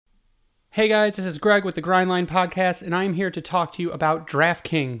Hey guys, this is Greg with the Grindline Podcast, and I'm here to talk to you about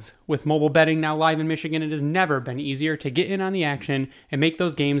DraftKings. With mobile betting now live in Michigan, it has never been easier to get in on the action and make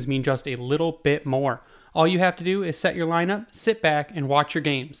those games mean just a little bit more. All you have to do is set your lineup, sit back, and watch your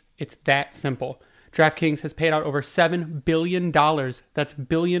games. It's that simple. DraftKings has paid out over $7 billion, that's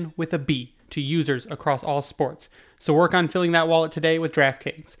billion with a B, to users across all sports. So work on filling that wallet today with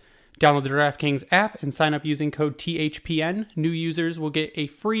DraftKings. Download the DraftKings app and sign up using code THPN. New users will get a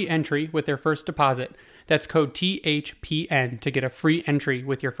free entry with their first deposit. That's code THPN to get a free entry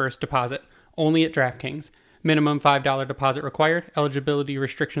with your first deposit. Only at DraftKings. Minimum $5 deposit required. Eligibility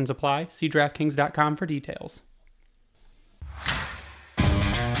restrictions apply. See DraftKings.com for details.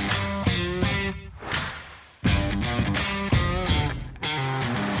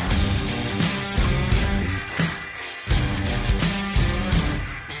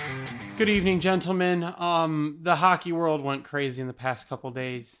 Good evening, gentlemen. The hockey world went crazy in the past couple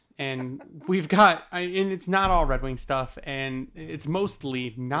days, and we've got, and it's not all Red Wing stuff, and it's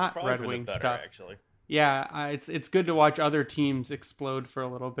mostly not Red Wing stuff. Actually. Yeah, it's good to watch other teams explode for a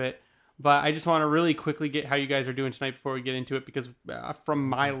little bit, but I just want to really quickly get how you guys are doing tonight before we get into it, because from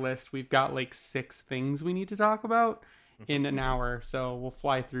my list, we've got like 6 things we need to talk about in an hour, so we'll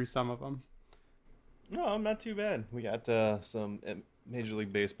fly through some of them. No, not too bad. We got some Major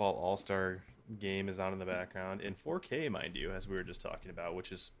League Baseball All-Star game is on in the background in 4K, mind you, as we were just talking about,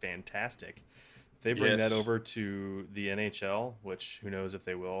 which is fantastic. If they bring that over to the NHL, which who knows if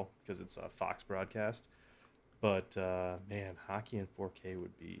they will, because it's a Fox broadcast. But man, hockey in 4K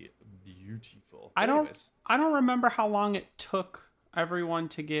would be beautiful. I don't remember how long it took everyone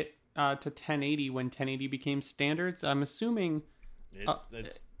to get to 1080 when 1080 became standards. I'm assuming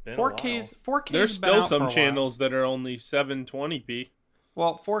it's been 4K's. There's still some channels that are only 720p.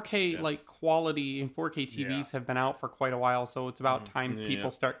 Well, 4K like quality and 4K TVs have been out for quite a while, so it's about time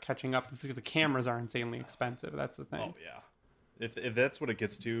people start catching up. This is, the cameras are insanely expensive. That's the thing. Oh yeah, if that's what it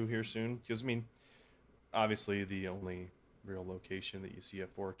gets to here soon, because I mean, obviously the only real location that you see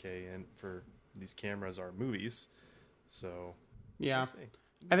at 4K and for these cameras are movies. So yeah.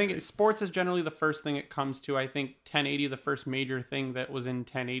 I think sports is generally the first thing it comes to. I think 1080, the first major thing that was in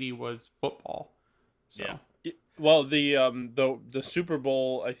 1080 was football. So. Yeah. Well, the Super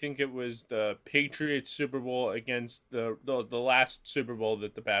Bowl, I think it was the Patriots Super Bowl against the last Super Bowl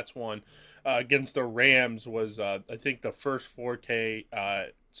that the Pats won against the Rams was I think the first 4K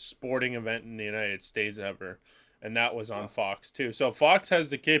sporting event in the United States ever. And that was on Fox, too. So Fox has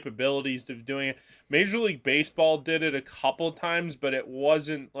the capabilities of doing it. Major League Baseball did it a couple times, but it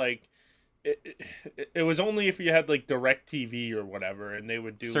wasn't like... It was only if you had, like, DirecTV or whatever, and they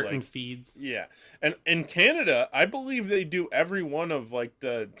would do, certain feeds. Yeah. And in Canada, I believe they do every one of, like,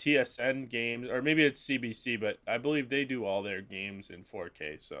 the TSN games, or maybe it's CBC, but I believe they do all their games in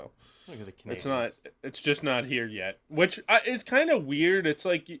 4K, so... It's just not here yet, which is kind of weird. It's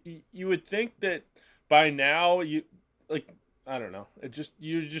like you would think that by now, I don't know.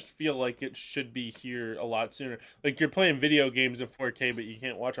 You just feel like it should be here a lot sooner. Like you're playing video games in 4K, but you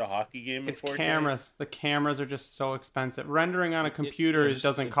can't watch a hockey game in 4K. It's cameras. The cameras are just so expensive. Rendering on a computer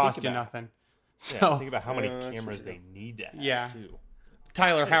doesn't cost you nothing. So think about how many cameras they need to have, too.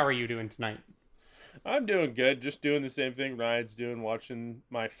 Tyler, how are you doing tonight? I'm doing good. Just doing the same thing Ryan's doing, watching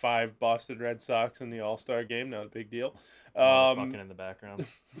my 5 Boston Red Sox in the All-Star game. Not a big deal. Fucking in the background.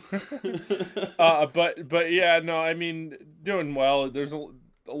 But yeah, no, I mean, doing well. There's a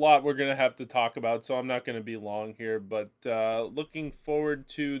lot we're gonna have to talk about, so I'm not gonna be long here. But looking forward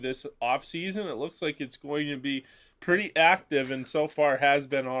to this off season. It looks like it's going to be pretty active, and so far has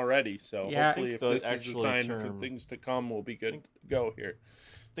been already. So hopefully, if this is a sign for things to come, we'll be good to go here.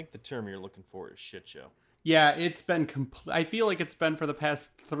 I think the term you're looking for is shit show. Yeah, it's been I feel like it's been for the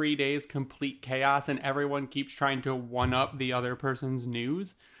past 3 days complete chaos, and everyone keeps trying to one up the other person's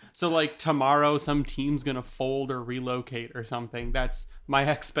news. So like tomorrow, some team's gonna fold or relocate or something. That's my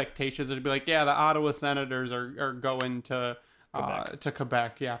expectations. It'd be like, yeah, the Ottawa Senators are going to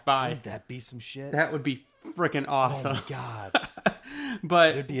Quebec. Yeah, bye. Wouldn't that be some shit? That would be freaking awesome. Oh my god.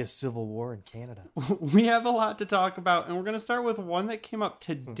 But there'd be a civil war in Canada. We have a lot to talk about, and we're going to start with one that came up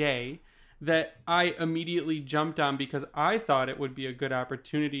today that I immediately jumped on because I thought it would be a good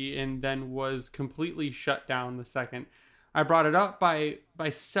opportunity and then was completely shut down the second I brought it up by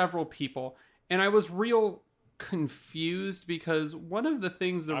several people. And I was real confused because one of the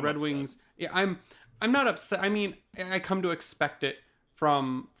things the Red Wings... Yeah, I'm not upset. I mean, I come to expect it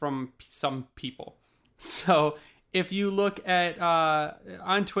from some people. So if you look at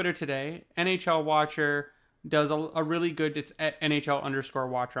on Twitter today, NHL Watcher does a really good, it's at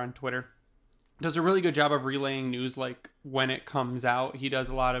NHL_Watcher on Twitter, does a really good job of relaying news like when it comes out. He does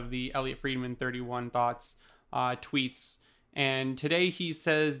a lot of the Elliot Friedman 31 Thoughts tweets. And today he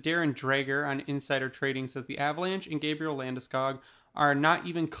says Darren Drager on Insider Trading says the Avalanche and Gabriel Landeskog are not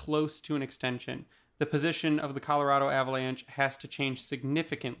even close to an extension. The position of the Colorado Avalanche has to change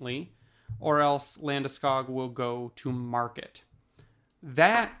significantly, or else Landeskog will go to market.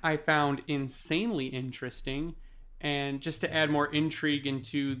 That I found insanely interesting. And just to add more intrigue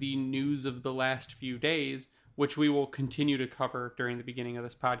into the news of the last few days, which we will continue to cover during the beginning of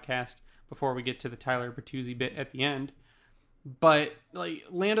this podcast before we get to the Tyler Bertuzzi bit at the end. But like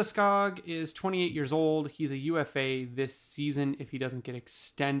Landeskog is 28 years old. He's a UFA this season if he doesn't get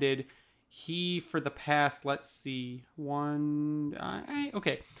extended. He, for the past, let's see,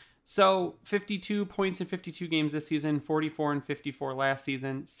 so 52 points in 52 games this season, 44 and 54 last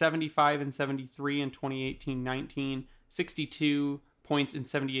season, 75 and 73 in 2018-19, 62 points in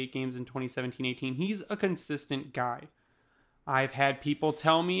 78 games in 2017-18. He's a consistent guy. I've had people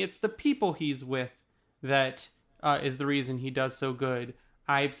tell me it's the people he's with that is the reason he does so good.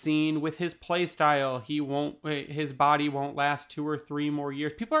 I've seen with his play style, his body won't last 2 or 3 more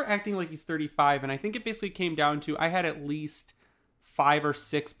years. People are acting like he's 35, and I think it basically came down to I had at least 5 or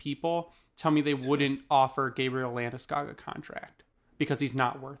 6 people tell me they wouldn't offer Gabriel Landeskog a contract because he's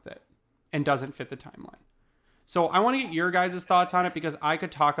not worth it and doesn't fit the timeline. So I want to get your guys' thoughts on it because I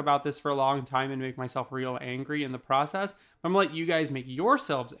could talk about this for a long time and make myself real angry in the process. I'm going to let you guys make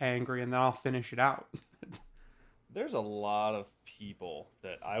yourselves angry and then I'll finish it out. There's a lot of people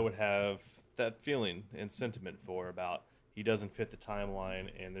that I would have that feeling and sentiment for about he doesn't fit the timeline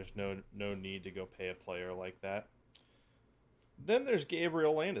and there's no need to go pay a player like that. Then there's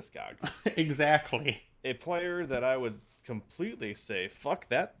Gabriel Landeskog. Exactly. A player that I would completely say, fuck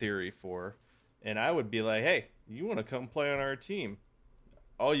that theory for. And I would be like, hey, you want to come play on our team?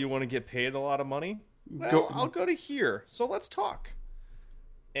 Oh, you want to get paid a lot of money? Well, I'll go to here. So let's talk.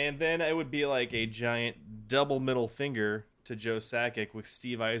 And then it would be like a giant double middle finger to Joe Sakic with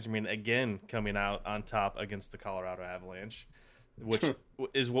Steve Yzerman again coming out on top against the Colorado Avalanche, which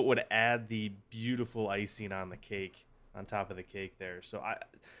is what would add the beautiful icing on the cake, on top of the cake there. So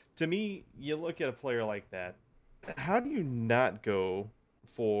to me, you look at a player like that, how do you not go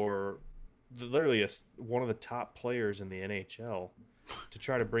for literally one of the top players in the NHL to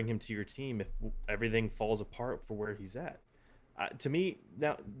try to bring him to your team if everything falls apart for where he's at? To me,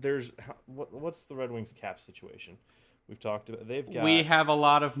 now what's the Red Wings cap situation? We've talked about we have a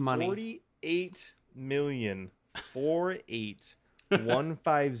lot of money. 48 million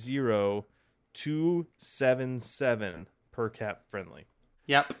 150,277 per cap friendly.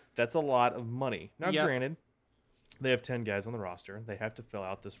 Yep. That's a lot of money. Now, granted, they have 10 guys on the roster. They have to fill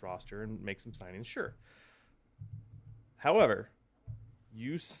out this roster and make some signings, sure. However,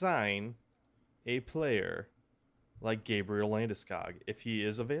 you sign a player like Gabriel Landeskog if he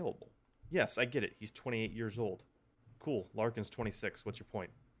is available. Yes, I get it. He's 28 years old. Cool. Larkin's 26. What's your point?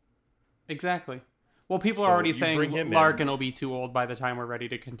 Exactly. Well, people are already saying Larkin will be too old by the time we're ready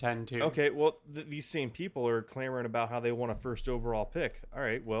to contend, too. Okay, well, these same people are clamoring about how they want a first overall pick. All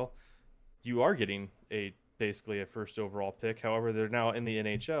right, well, you are getting basically a first overall pick. However, they're now in the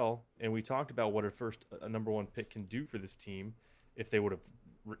NHL, and we talked about what a number 1 pick can do for this team if they would have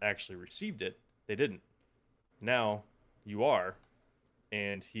actually received it. They didn't. Now you are,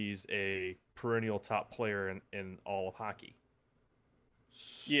 and he's a perennial top player in all of hockey.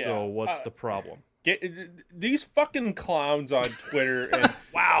 So what's the problem? These fucking clowns on Twitter and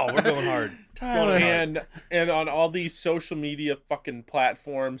wow, we're going hard. And on all these social media fucking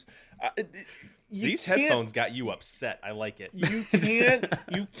platforms. These headphones got you upset. I like it. You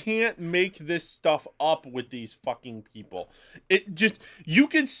can't make this stuff up with these fucking people. You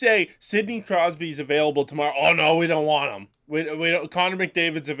could say Sidney Crosby's available tomorrow. Oh no, we don't want him. We don't. Connor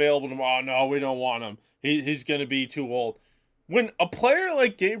McDavid's available tomorrow. Oh, no, we don't want him. He's gonna be too old. When a player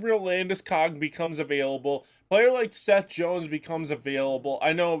like Gabriel Landeskog becomes available, player like Seth Jones becomes available.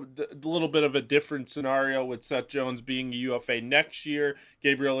 I know a little bit of a different scenario with Seth Jones being a UFA next year,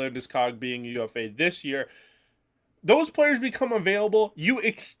 Gabriel Landeskog being a UFA this year. Those players become available. You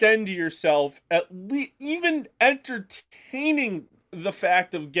extend yourself, at least even entertaining the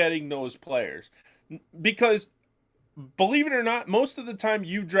fact of getting those players, because believe it or not, most of the time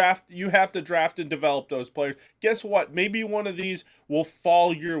you have to draft and develop those players. Guess what? Maybe one of these will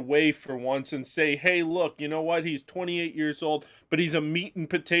fall your way for once and say, hey, look, you know what? He's 28 years old, but he's a meat and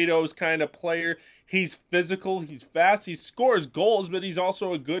potatoes kind of player. He's physical. He's fast. He scores goals, but he's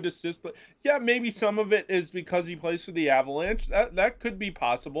also a good assist. But yeah, maybe some of it is because he plays for the Avalanche. That could be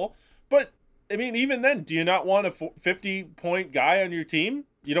possible. But, I mean, even then, do you not want a 50-point guy on your team?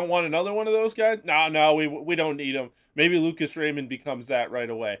 You don't want another one of those guys? No, we don't need him. Maybe Lucas Raymond becomes that right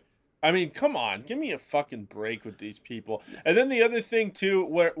away. I mean, come on, give me a fucking break with these people. And then the other thing too,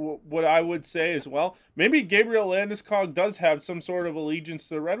 what I would say as well, maybe Gabriel Landeskog does have some sort of allegiance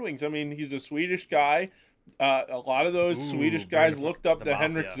to the Red Wings. I mean, he's a Swedish guy. A lot of those Swedish guys looked up to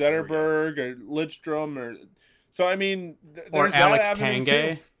Henrik Zetterberg or Lidstrom, or so. I mean, or there's Alex that avenue,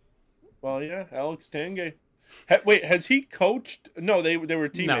 Tanguay. too. Well, yeah, Alex Tanguay. Wait, has he coached? No, they were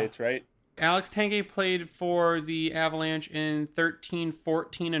teammates, right? Alex Tanguay played for the Avalanche in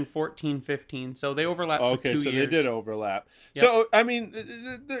 13-14 and 14-15, so they overlapped for 2 years. Okay, so they did overlap. Yep. So, I mean,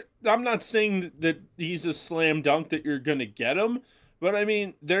 I'm not saying that he's a slam dunk that you're going to get him, but, I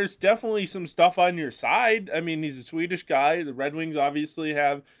mean, there's definitely some stuff on your side. I mean, he's a Swedish guy. The Red Wings obviously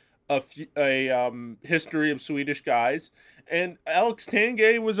have a history of Swedish guys, and Alex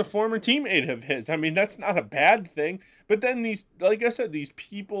Tanguay was a former teammate of his. I mean, that's not a bad thing. But then these, like I said, these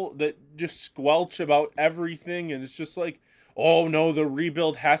people that just squelch about everything, and it's just like, oh no, the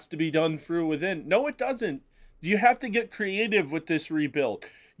rebuild has to be done through within. No, it doesn't. You have to get creative with this rebuild.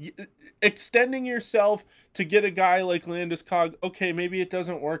 Extending yourself to get a guy like Landeskog, okay, maybe it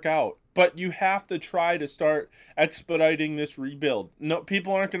doesn't work out, but you have to try to start expediting this rebuild. No,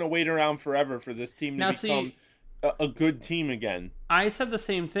 people aren't going to wait around forever for this team to become a good team again. I said the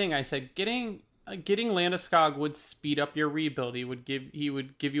same thing. I said getting Landeskog would speed up your rebuild. He would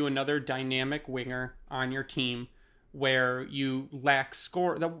give you another dynamic winger on your team where you lack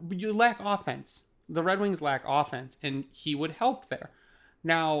offense. The Red Wings lack offense, and he would help there.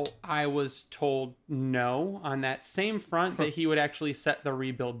 Now, I was told no on that same front that he would actually set the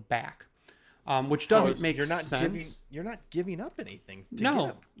rebuild back, which doesn't make sense. You're not giving up anything to No, get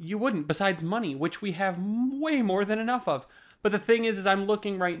him. you wouldn't, besides money, which we have way more than enough of. But the thing is I'm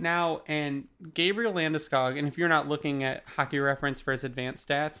looking right now, and Gabriel Landeskog, and if you're not looking at Hockey Reference for his advanced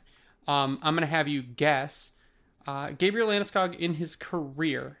stats, I'm going to have you guess. Gabriel Landeskog in his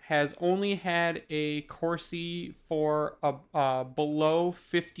career has only had a Corsi for below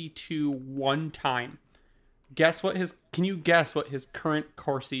 52 one time. Can you guess what his current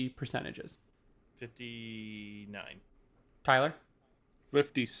Corsi percentage is? 59. Tyler?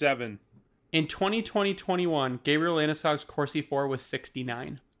 57. In 2020-21, Gabriel Landeskog's Corsi 4 was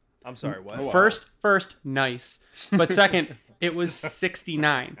 69. I'm sorry, what? Oh, wow. First, nice. But second, it was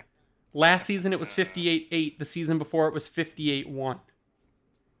 69. Last season, it was 58-8. The season before, it was 58-1.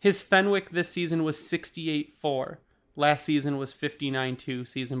 His Fenwick this season was 68-4. Last season was 59-2.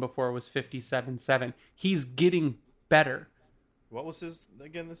 Season before was 57-7. He's getting better. What was his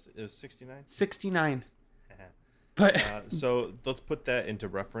again? It was 69. 69. But so let's put that into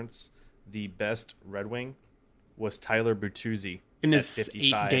reference. The best Red Wing was Tyler Bertuzzi in at his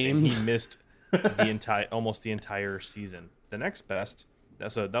 55, 8 games, and he missed almost the entire season. The next best,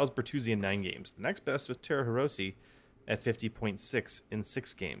 that was Bertuzzi in 9 games. The next best was Taro Hirose at 50.6 in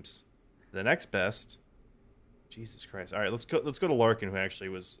 6 games. The next best, Jesus Christ! All right, let's go to Larkin, who actually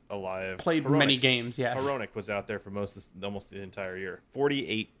was alive. Played many games. Yes, Hronek was out there for almost the entire year.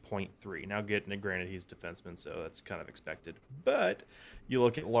 48.3. Now, granted, he's a defenseman, so that's kind of expected. But you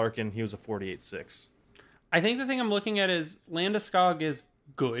look at Larkin, he was a 48.6. I think the thing I'm looking at is Landeskog is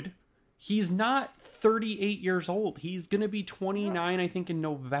good. He's not 38 years old. He's going to be 29, I think, in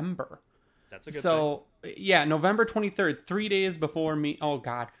November. That's a good thing. Yeah, November 23rd, 3 days before me. Oh,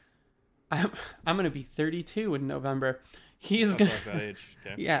 God. I'm going to be 32 in November. He's going to age.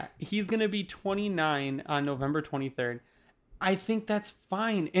 Okay. Yeah, he's going to be 29 on November 23rd. I think that's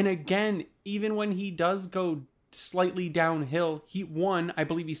fine. And again, even when he does go slightly downhill, I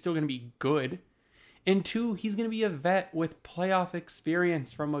believe he's still going to be good. And 2, he's going to be a vet with playoff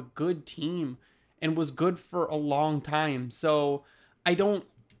experience from a good team and was good for a long time. So I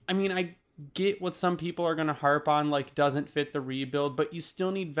get what some people are going to harp on, like doesn't fit the rebuild, but you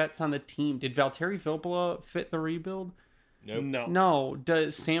still need vets on the team. Did Valtteri Filppula fit the rebuild? Nope. No.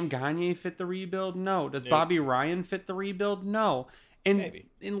 Does Sam Gagner fit the rebuild? No. Does Bobby Ryan fit the rebuild? No. And Maybe.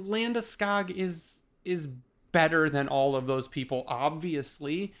 And Landeskog is better than all of those people,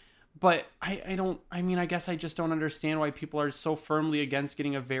 obviously. But I guess I just don't understand why people are so firmly against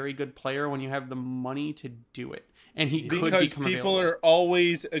getting a very good player when you have the money to do it. And he could become available. Because people are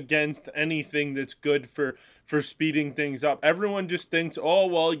always against anything that's good for speeding things up. Everyone just thinks, oh,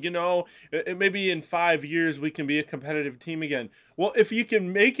 well, maybe in 5 years we can be a competitive team again. Well, if you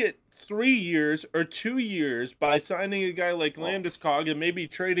can make it 3 years or 2 years by signing a guy like Landeskog and maybe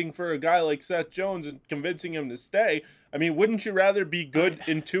trading for a guy like Seth Jones and convincing him to stay, I mean, wouldn't you rather be good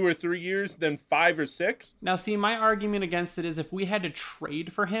in 2 or 3 years than 5 or 6? Now, see, my argument against it is if we had to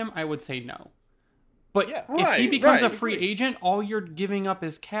trade for him, I would say no. But Yeah. if he becomes a right, free agent, all you're giving up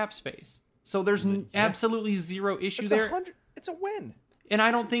is cap space. So there's absolutely zero issue there. It's a win. And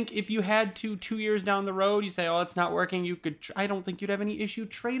I don't think if you had to 2 years down the road, you say, "Oh, it's not working." You could. I don't think you'd have any issue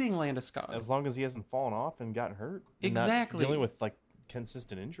trading Landeskog. As long as he hasn't fallen off and gotten hurt. And Exactly. not dealing with like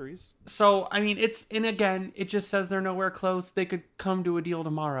consistent injuries. So I mean, and again, it just says they're nowhere close. They could come to a deal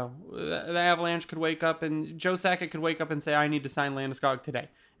tomorrow. The Avalanche could wake up and Joe Sakic could wake up and say, "I need to sign Landeskog today,"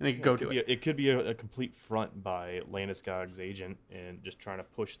 and they could go do it. It could be a complete front by Landeskog's agent and just trying to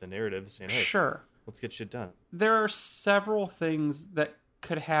push the narrative, saying, "Hey, Sure. let's get shit done." There are several things that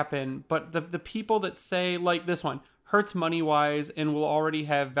could happen, but the people that say, like this one, hurts money-wise and will already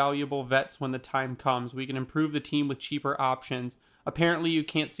have valuable vets when the time comes. We can improve the team with cheaper options. Apparently, you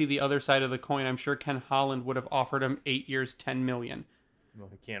can't see the other side of the coin. I'm sure Ken Holland would have offered him 8 years, $10 million. Well,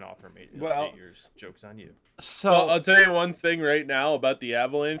 he can't offer him 8 years. Joke's on you. So Well, I'll tell you one thing right now about the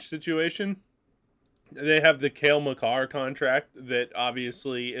Avalanche situation. They have the Cale Makar contract that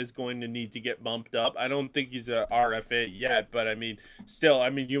obviously is going to need to get bumped up. I don't think he's a RFA yet, but I mean, still, I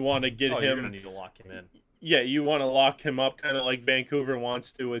mean, you want to get You're him. gonna need to lock him in. Yeah, you want to lock him up, kind of like Vancouver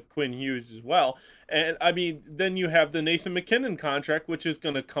wants to with Quinn Hughes as well. And I mean, then you have the Nathan McKinnon contract, which is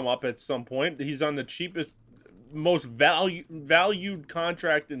going to come up at some point. He's on the cheapest, most valued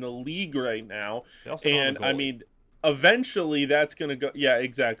contract in the league right now. And I mean, eventually that's going to go. Yeah,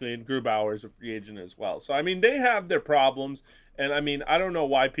 exactly. And Grubauer's a free agent as well. So I mean, they have their problems. And I mean, I don't know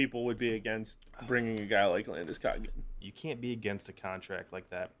why people would be against bringing a guy like Landeskog in. You can't be against a contract like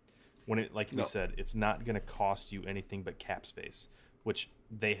that when it, like you said, it's not going to cost you anything but cap space, which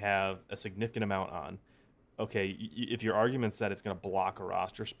they have a significant amount on. Okay, if your argument's that it's going to block a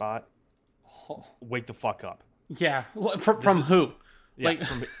roster spot, wake the fuck up. yeah, from who? Yeah, Like,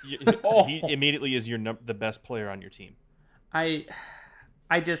 he immediately is the best player on your team. I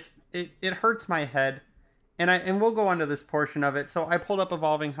just it hurts my head, and we'll go on to this portion of it. So I pulled up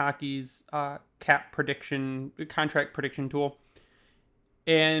Evolving Hockey's contract prediction tool,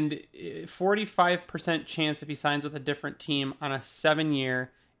 and 45% chance if he signs with a different team on a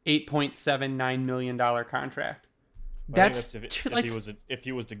 7-year, $8.79 million contract. That's if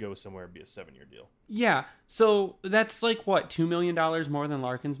he was to go somewhere, it'd be a 7-year deal. Yeah, so that's like what, $2 million more than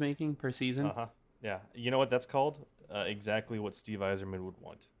Larkin's making per season. Yeah, you know what that's called? Exactly what Steve Yzerman would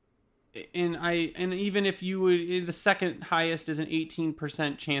want. And even if you would, the second highest is an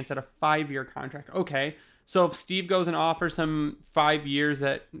 18% chance at a 5-year contract. Okay, so if Steve goes and offers him 5 years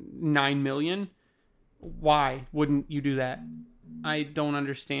at $9 million, why wouldn't you do that? I don't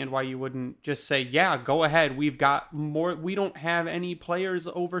understand why you wouldn't just say, yeah, go ahead. We've got more. We don't have any players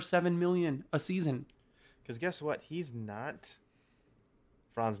over $7 million a season. Because guess what? He's not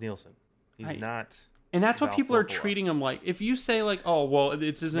Franz Nielsen. He's not. And that's what Val people are Filppula. treating him like. If you say like, oh, well,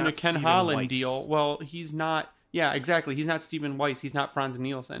 this isn't a Ken Stephen Holland Weiss. deal. Well, he's not. Yeah, exactly. He's not Stephen Weiss. He's not Franz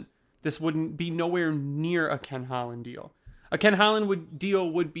Nielsen. This wouldn't be nowhere near a Ken Holland deal. A Ken Holland deal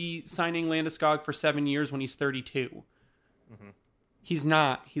would be signing Landeskog for 7 years when he's 32. Mm-hmm. He's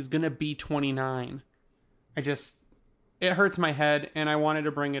not. He's going to be 29. It hurts my head, and I wanted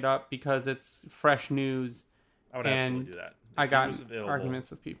to bring it up because it's fresh news. I would absolutely do that. I If he got was available arguments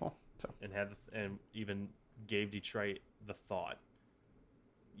with people. So and even gave Detroit the thought.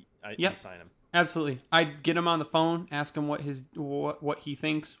 I'd sign him. Absolutely. I'd get him on the phone, ask him what he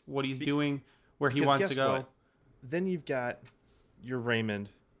thinks, what he's doing, where he wants to go. What? Then you've got your Raymond,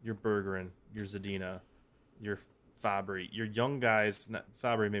 your Bergeron, your Zadina, your Fabry, your young guys.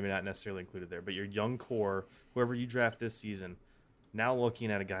 Fabry maybe not necessarily included there, but your young core, whoever you draft this season, now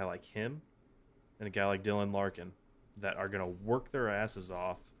looking at a guy like him and a guy like Dylan Larkin that are going to work their asses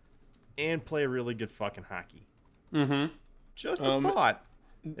off and play really good fucking hockey. Mm-hmm. Just a thought.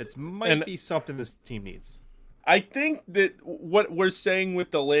 It might be something this team needs. I think that what we're saying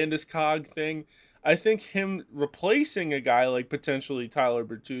with the Landeskog thing, I think him replacing a guy like potentially Tyler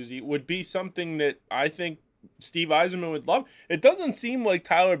Bertuzzi would be something that I think Steve Yzerman would love. It doesn't seem like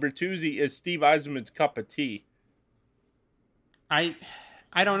Tyler Bertuzzi is Steve Yzerman's cup of tea. I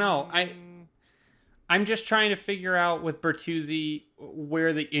don't know. I'm just trying to figure out with Bertuzzi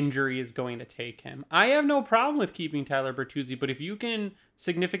where the injury is going to take him. I have no problem with keeping Tyler Bertuzzi, but if you can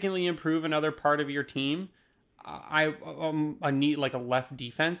significantly improve another part of your team, I need like a left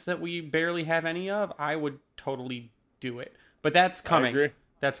defense that we barely have any of. I would totally do it, but that's coming. I agree.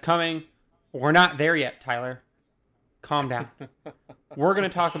 That's coming. We're not there yet, Tyler. Calm down. We're going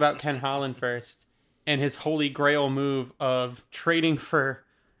to talk about Ken Holland first and his holy grail move of trading for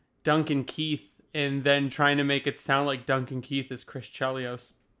Duncan Keith and then trying to make it sound like Duncan Keith is Chris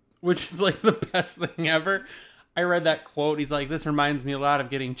Chelios, which is like the best thing ever. I read that quote. He's like, "This reminds me a lot of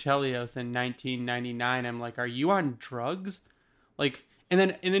getting Chelios in 1999." I'm like, "Are you on drugs?" Like, and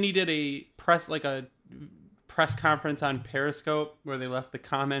then he did a press conference on Periscope where they left the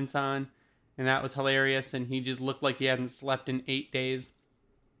comments on, and that was hilarious. And he just looked like he hadn't slept in 8 days.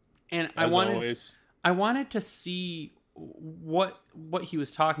 And I wanted to see what he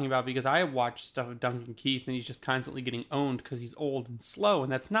was talking about, because I watched stuff of Duncan Keith and he's just constantly getting owned because he's old and slow,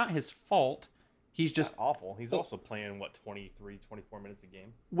 and that's not his fault. He's just awful. He's also playing 23, 24 minutes a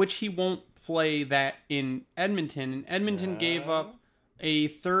game, which he won't play that in Edmonton. And Edmonton gave up a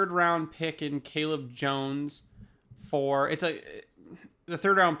 3rd round pick in Caleb Jones for the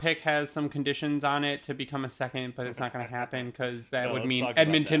 3rd round pick has some conditions on it to become a second, but it's not going to happen because that would mean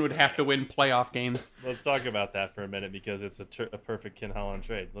Edmonton would have to win playoff games. Let's talk about that for a minute because it's a perfect Ken Holland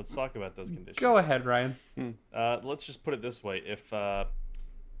trade. Let's talk about those conditions. Go ahead, Ryan. Let's just put it this way. If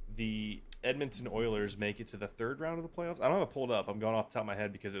the Edmonton Oilers make it to the 3rd round of the playoffs, I don't have it pulled up. I'm going off the top of my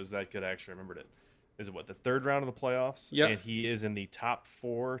head because it was that good. I actually remembered it. Is it the 3rd round of the playoffs? Yep. And he is in the top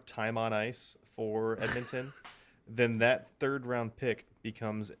 4 time on ice for Edmonton. Then that 3rd round pick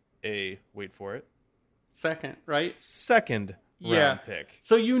becomes wait for it, second round pick.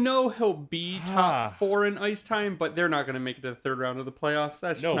 So he'll be top 4 in ice time, but they're not going to make it to the 3rd round of the playoffs.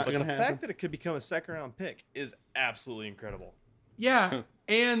 That's just not going to happen. The fact that it could become a 2nd round pick is absolutely incredible. Yeah,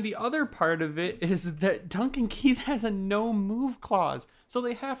 and the other part of it is that Duncan Keith has a no move clause, so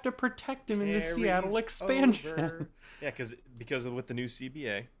they have to protect him in the Seattle expansion. Over. Yeah, because with the new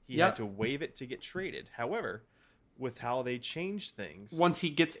CBA, he had to waive it to get traded. However, with how they change things, once he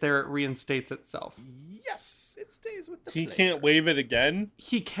gets there, it reinstates itself. Yes, it stays with the He player. can't waive it again?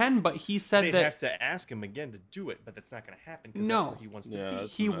 He can, but he said They'd that have to ask him again to do it, but that's not going to happen because No. that's where he wants to be.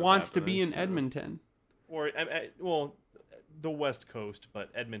 he wants to be in Edmonton. Or, the West Coast, but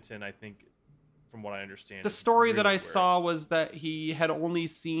Edmonton, I think, from what I understand. The story that I saw was that he had only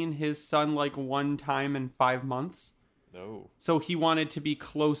seen his son like 1 time in 5 months. No. So he wanted to be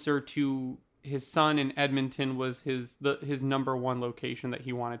closer to his son, and Edmonton was his number 1 location that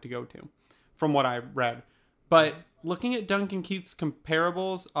he wanted to go to, from what I read. But looking at Duncan Keith's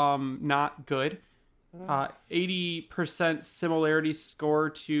comparables, not good. 80% similarity score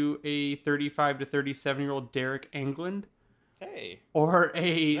to a 35 to 37-year-old Derek Englund. Hey. Or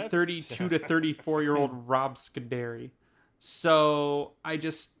a 32 to 34-year-old Rob Scuderi. So I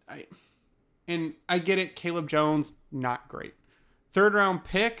get it. Caleb Jones, not great. 3rd round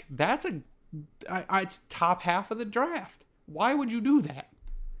pick, it's top half of the draft. Why would you do that?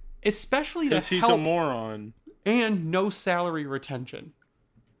 Especially because he's a moron. And no salary retention.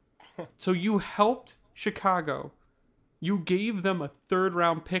 So you helped Chicago. You gave them a 3rd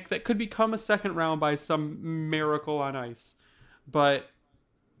round pick that could become a 2nd round by some miracle on ice. But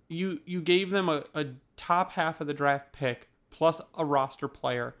you gave them a top half of the draft pick plus a roster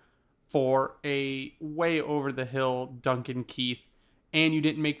player for a way over the hill Duncan Keith, and you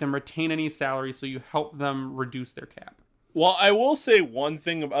didn't make them retain any salary, so you helped them reduce their cap. Well, I will say one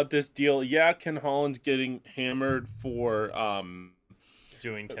thing about this deal. Yeah, Ken Holland's getting hammered for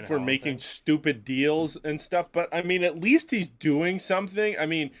making stupid deals and stuff, but I mean, at least he's doing something. I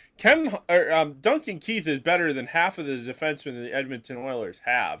mean, Duncan Keith is better than half of the defensemen the Edmonton Oilers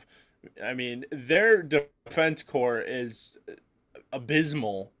have. I mean, their defense core is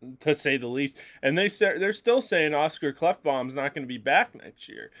abysmal, to say the least, and they're still saying Oscar Klefbom's not going to be back next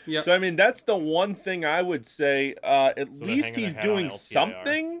year. Yep. So I mean, that's the one thing I would say. At least he's doing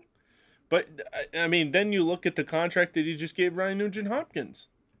something. But, I mean, then you look at the contract that he just gave Ryan Nugent-Hopkins.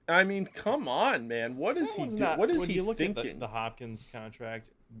 I mean, come on, man. What is he doing? What is he thinking? At the Hopkins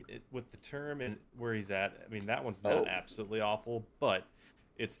contract, with the term and where he's at, I mean, that one's not absolutely awful, but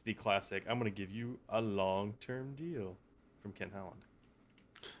it's the classic, I'm going to give you a long-term deal from Ken Holland.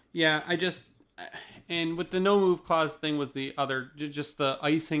 Yeah, and with the no-move clause thing was just the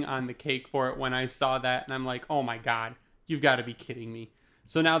icing on the cake for it when I saw that, and I'm like, oh my God, you've got to be kidding me.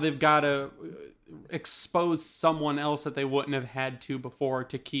 So now they've got to expose someone else that they wouldn't have had to before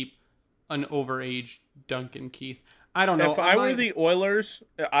to keep an overaged Duncan Keith. I don't know. If I were the Oilers,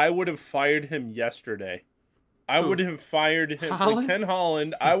 I would have fired him yesterday. I would have fired him. Holland? Ken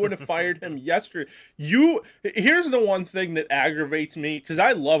Holland, I would have fired him yesterday. Here's the one thing that aggravates me, because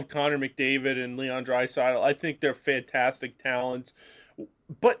I love Connor McDavid and Leon Draisaitl. I think they're fantastic talents.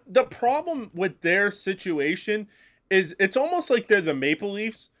 But the problem with their situation is it's almost like they're the Maple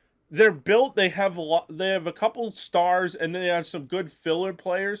Leafs. They're built. They have a couple stars, and then they have some good filler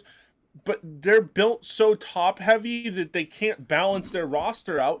players. But they're built so top heavy that they can't balance their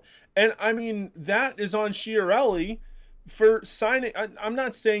roster out. And I mean, that is on Chiarelli for signing, I'm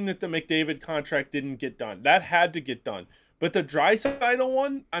not saying that the McDavid contract didn't get done. That had to get done. But the Draisaitl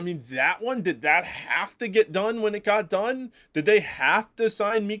one, I mean, that one, did that have to get done when it got done? Did they have to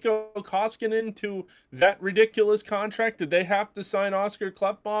sign Mikko Koskinen to that ridiculous contract? Did they have to sign Oscar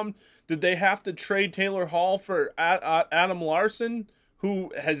Klefbom? Did they have to trade Taylor Hall for Adam Larson,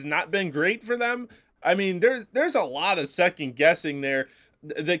 who has not been great for them? I mean, there's a lot of second guessing there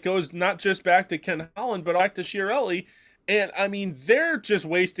that goes not just back to Ken Holland, but back to Chiarelli. And, I mean, they're just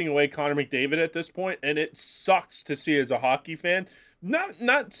wasting away Connor McDavid at this point, and it sucks to see as a hockey fan.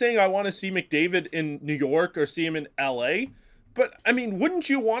 Not saying I want to see McDavid in New York or see him in L.A., but, I mean, wouldn't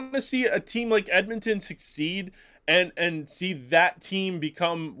you want to see a team like Edmonton succeed and see that team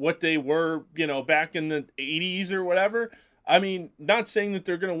become what they were, back in the 80s or whatever? I mean, not saying that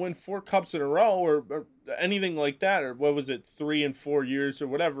they're going to win 4 cups in a row or anything like that, or what was it, 3 and 4 years or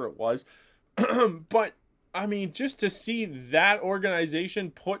whatever it was. But, I mean, just to see that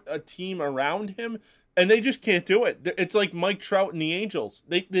organization put a team around him, and they just can't do it. It's like Mike Trout and the Angels.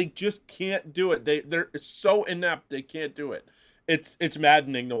 They just can't do it. They're so inept, they can't do it. It's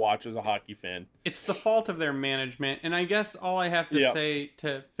maddening to watch as a hockey fan. It's the fault of their management, and I guess all I have to say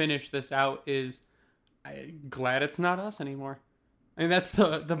to finish this out is I'm glad it's not us anymore. I mean, that's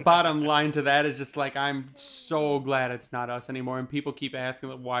the bottom line to that is just like, I'm so glad it's not us anymore. And people keep asking,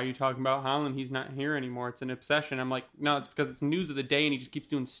 like, why are you talking about Holland? He's not here anymore. It's an obsession. I'm like, no, it's because it's news of the day and he just keeps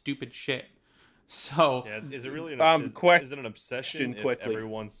doing stupid shit. So yeah, is it really is it an obsession if quickly.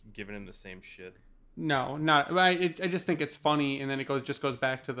 everyone's giving him the same shit? No, not. I just think it's funny, and then it just goes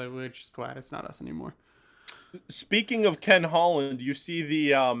back to we're just glad it's not us anymore. Speaking of Ken Holland, you see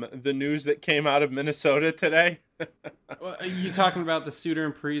the news that came out of Minnesota today? Are you talking about the Suter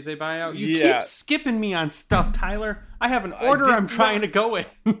and Parise buyout? You Yeah. keep skipping me on stuff, Tyler. I have an order I'm trying to go in.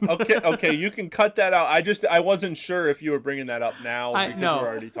 Okay, you can cut that out. I wasn't sure if you were bringing that up now because we're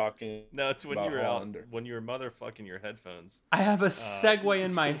already talking. No, it's when about you were out, Holland. when you were motherfucking your headphones. I have a segue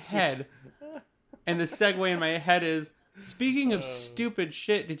in my head, and the segue in my head is, speaking of stupid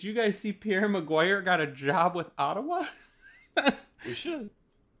shit, did you guys see Pierre Maguire got a job with Ottawa? We should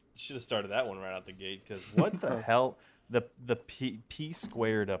have started that one right out the gate, because what the hell, the P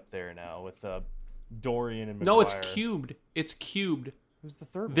squared up there now with Dorian and Maguire. No, it's cubed. It's cubed. Who's the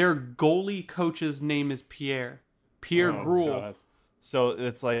third one? Their goalie coach's name is Pierre Gruel. God. So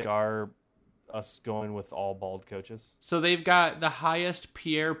it's like us going with all bald coaches. So they've got the highest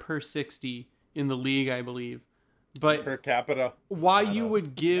Pierre per 60 in the league, I believe. But Per capita. why Not you a- would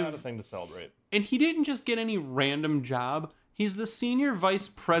Not a give... thing to celebrate. And he didn't just get any random job. He's the senior vice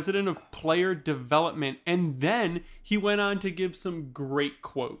president of player development. And then he went on to give some great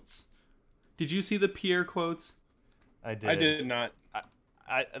quotes. Did you see the Pierre quotes? I did. I did not.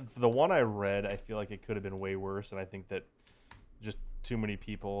 The one I read, I feel like it could have been way worse, and I think that just too many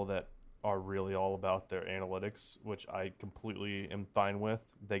people that are really all about their analytics, which I completely am fine with,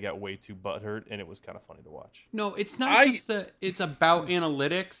 they got way too butthurt, and it was kind of funny to watch. No, it's not it's about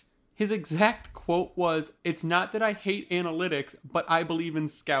analytics. His exact quote was, "It's not that I hate analytics, but I believe in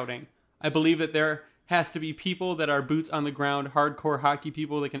scouting. I believe that there has to be people that are boots on the ground, hardcore hockey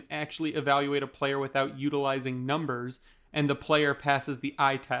people that can actually evaluate a player without utilizing numbers, and the player passes the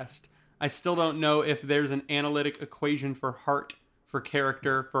eye test. I still don't know if there's an analytic equation for heart, for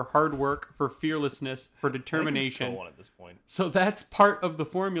character, for hard work, for fearlessness, for determination. One at this point. So that's part of the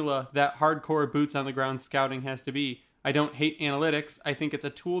formula that hardcore boots on the ground scouting has to be. I don't hate analytics. I think it's a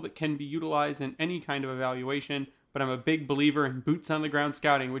tool that can be utilized in any kind of evaluation, but I'm a big believer in boots on the ground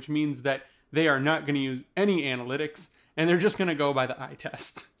scouting, which means that they are not going to use any analytics, and they're just going to go by the eye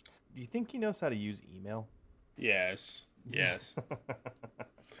test." Do you think he knows how to use email? Yes.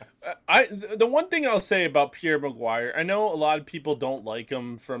 The one thing I'll say about Pierre Maguire, I know a lot of people don't like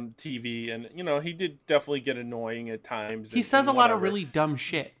him from TV, and he did definitely get annoying at times. He says a lot of really dumb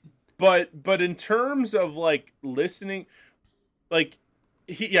shit. But in terms of like listening, like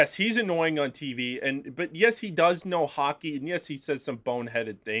he's annoying on TV, but yes, he does know hockey, and yes, he says some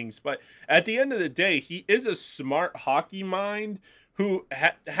boneheaded things. But at the end of the day, he is a smart hockey mind who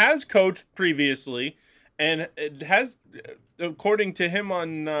has coached previously, and it has, according to him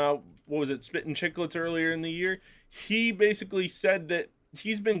on what was it, Spittin' Chicklets earlier in the year, he basically said that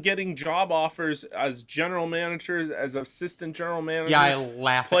he's been getting job offers as general manager, as assistant general manager. Yeah, I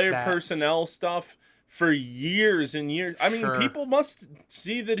laugh player at that. personnel stuff for years and years. I mean, Sure. people must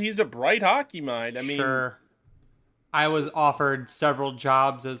see that he's a bright hockey mind. I mean, Sure. I was offered several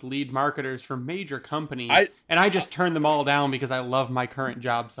jobs as lead marketers for major companies, and I just turned them all down because I love my current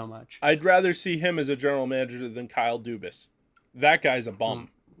job so much. I'd rather see him as a general manager than Kyle Dubas. That guy's a bum.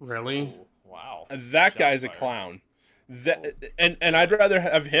 Really? Oh, wow. That Shots guy's a fired. clown. And I'd rather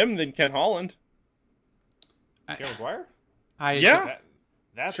have him than Ken Holland. Pierre McGuire? Yeah.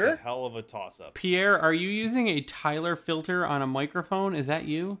 That's Sure. a hell of a toss-up. Pierre, are you using a Tyler filter on a microphone? Is that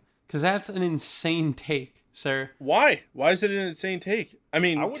you? Because that's an insane take, sir. Why? Why is it an insane take? I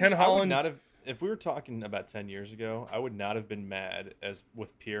mean, Ken I would Holland. not have. If we were talking about 10 years ago, I would not have been mad as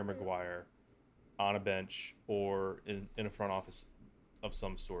with Pierre McGuire on a bench or in a front office of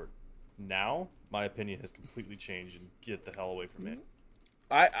some sort. Now, my opinion has completely changed, and get the hell away from me.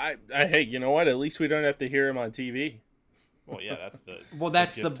 Hey, you know what? At least we don't have to hear him on TV. Well, yeah, that's the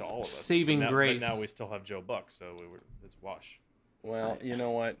that's gift the to all of us. saving But grace. now we still have Joe Buck, so it's wash. Well, you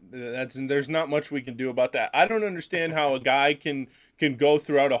know what? There's not much we can do about that. I don't understand how a guy can go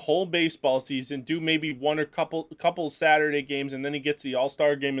throughout a whole baseball season, do maybe one or couple Saturday games, and then he gets the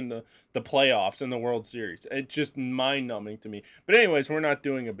All-Star game in the playoffs and the World Series. It's just mind-numbing to me. But anyways, we're not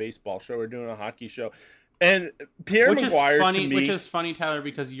doing a baseball show. We're doing a hockey show. And Pierre McGuire, to me, which is funny, Tyler,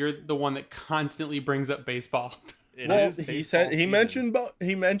 because you're the one that constantly brings up baseball. He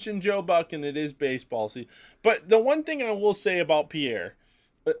mentioned Joe Buck, and it is baseball season. But the one thing I will say about Pierre,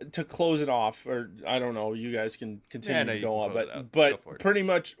 to close it off, or I don't know, you guys can continue to go on, but pretty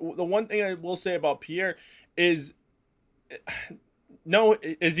much the one thing I will say about Pierre is, no,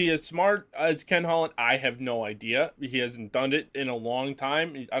 is he as smart as Ken Holland? I have no idea. He hasn't done it in a long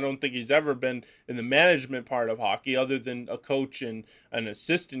time. I don't think he's ever been in the management part of hockey, other than a coach and an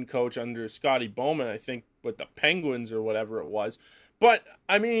assistant coach under Scotty Bowman, I think, with the Penguins or whatever it was. But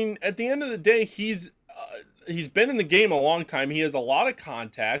I mean, at the end of the day, he's been in the game a long time. He has a lot of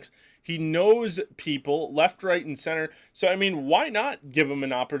contacts. He knows people left, right, and center. So I mean, why not give him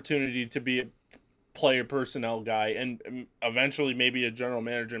an opportunity to be a player personnel guy and eventually maybe a general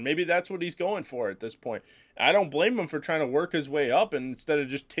manager? And maybe that's what he's going for at this point. I don't blame him for trying to work his way up, and instead of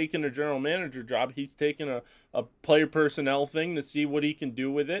just taking a general manager job, he's taking a player personnel thing to see what he can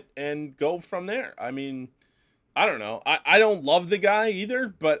do with it and go from there. I mean, I don't know. I don't love the guy either,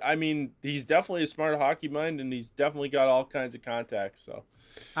 but I mean, he's definitely a smart hockey mind, and he's definitely got all kinds of contacts. So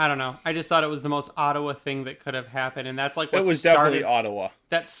I don't know. I just thought it was the most Ottawa thing that could have happened, and that's like what it was definitely Ottawa.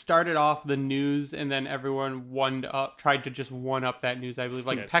 That started off the news, and then everyone tried to just one up that news. I believe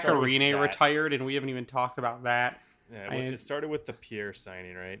Pekka Rinne retired, and we haven't even talked about that. Yeah, it started with the Pierre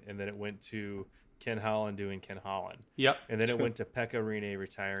signing, right, and then it went to Ken Holland doing Ken Holland. Yep. And then it went to Pekka Rinne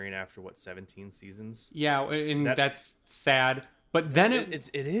retiring after 17 seasons. Yeah, and that's sad. But then it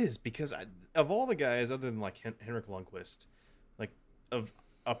is because of all the guys other than like Henrik Lundqvist, like of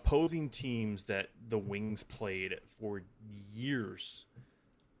opposing teams that the Wings played for years,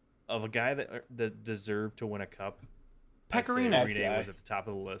 of a guy that deserved to win a cup, Pekka Rinne was at the top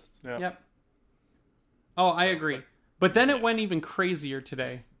of the list. Yep. Oh, I agree. But then it went even crazier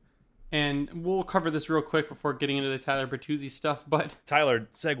today. And we'll cover this real quick before getting into the Tyler Bertuzzi stuff. But Tyler,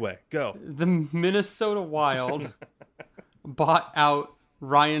 segue, go. The Minnesota Wild bought out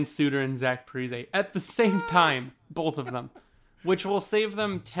Ryan Suter and Zach Parise at the same time, both of them, which will save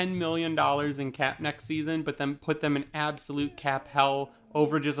them $10 million in cap next season, but then put them in absolute cap hell,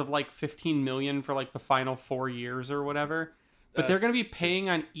 overages of like $15 million for like the final 4 years or whatever. But they're going to be paying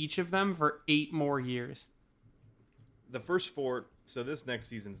on each of them for 8 more years. The first 4, so this next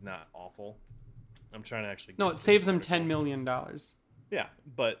season's not awful. I'm trying to actually... No, it saves them $10 million. Yeah,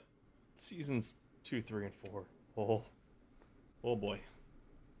 but seasons 2, 3, and 4. Oh boy.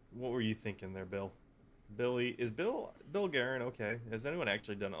 What were you thinking there, Bill? Is Bill Guerin okay? Has anyone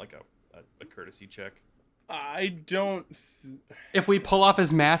actually done like a courtesy check? I don't... If we pull off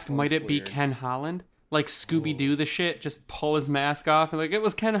his mask, might it be weird. Ken Holland? Like Scooby-Doo the shit, just pull his mask off and like, it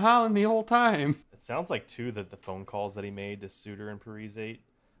was Ken Holland the whole time. It sounds like, too, that the phone calls that he made to Suter and Parise,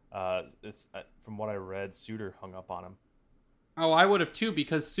 it's from what I read, Suter hung up on him. Oh, I would have too,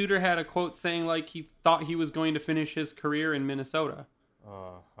 because Suter had a quote saying like he thought he was going to finish his career in Minnesota.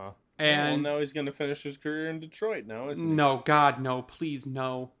 Uh-huh. And now he's going to finish his career in Detroit now, isn't he? No, God, no, please,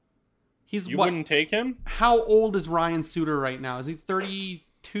 no. You wouldn't take him? How old is Ryan Suter right now? Is he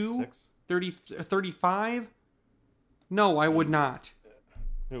 32? 6? 35? No, I would not.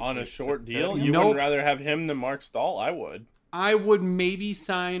 On a short deal? Nope. You wouldn't rather have him than Mark Stahl? I would. I would maybe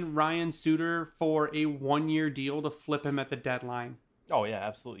sign Ryan Suter for a 1-year deal to flip him at the deadline. Oh yeah,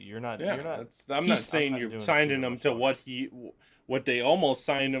 absolutely. You're not. I'm not saying you're signing him to what they almost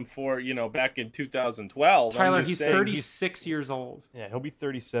signed him for, back in 2012. Tyler, he's 36 years old. Yeah, he'll be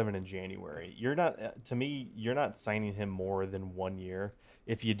 37 in January. You're not. To me, you're not signing him more than 1 year.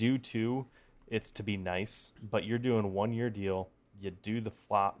 If you do 2, it's to be nice. But you're doing a 1-year deal. You do the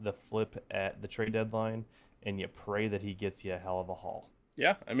flip at the trade deadline, and you pray that he gets you a hell of a haul.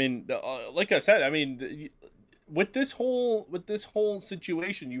 Yeah, I mean, like I said, with this whole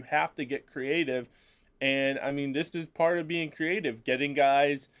situation, you have to get creative, and I mean, this is part of being creative, getting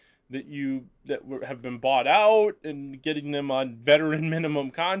guys have been bought out and getting them on veteran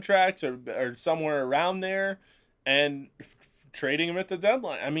minimum contracts or somewhere around there, and trading them at the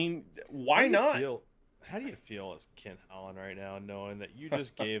deadline. I mean, why not? How do you feel as Ken Holland right now, knowing that you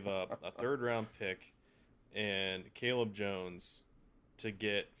just gave up a third-round pick and Caleb Jones to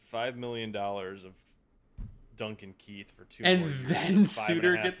get $5 million of Duncan Keith for 2 more years, and then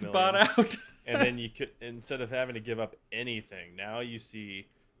Suter gets bought out, and then you could, instead of having to give up anything, now you see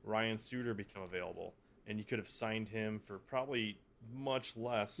Ryan Suter become available, and you could have signed him for probably much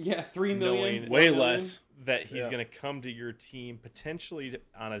less. Yeah, $3 million, way $4 million. less. That he's going to come to your team potentially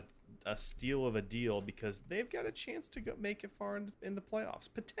on a steal of a deal because they've got a chance to make it far in the playoffs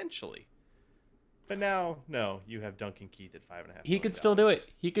potentially. But now, no, you have Duncan Keith at $5.5 million. He could still do it.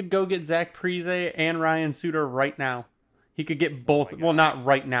 He could go get Zach Parise and Ryan Suter right now. He could get both. Well, not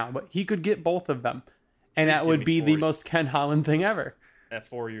right now, but he could get both of them, and that would be the most Ken Holland thing ever. At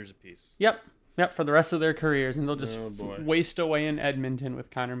 4 years apiece. Yep, for the rest of their careers, and they'll just waste away in Edmonton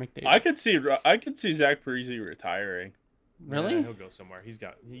with Connor McDavid. I could see Zach Parise retiring. Really? Yeah, he'll go somewhere. He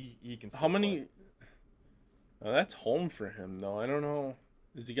can. Still How many? Oh, that's home for him, though. I don't know.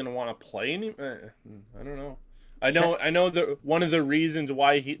 Is he gonna want to play any? I don't know. I know that one of the reasons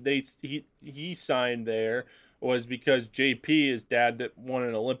why he signed there was because JP, his dad that won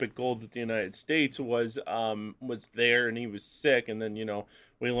an Olympic gold with the United States, was there, and he was sick, and then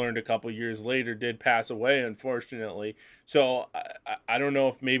we learned a couple years later did pass away, unfortunately. So I don't know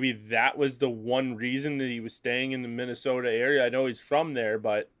if maybe that was the one reason that he was staying in the Minnesota area. I know he's from there,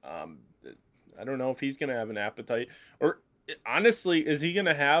 but I don't know if he's gonna have an appetite, or honestly, is he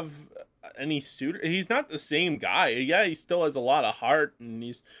gonna have any Suter? He's not the same guy. Yeah, he still has a lot of heart, and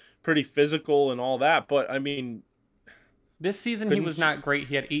he's pretty physical and all that, but I mean, this season he was not great.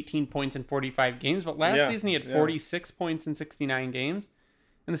 He had 18 points in 45 games, but last season he had 46 points in 69 games,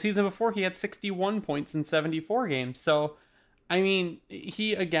 and the season before he had 61 points in 74 games. So I mean,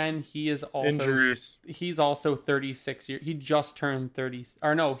 he is also injuries. He's also 36 years. He just turned 30,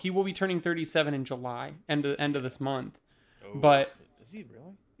 or no, he will be turning 37 in July, end of this month. Oh, but is he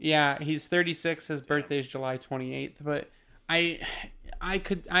really? Yeah, he's 36. His birthday is July 28th. But I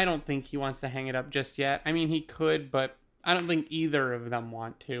don't think he wants to hang it up just yet. I mean, he could, but I don't think either of them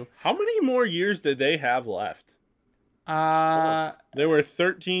want to. How many more years did they have left? They were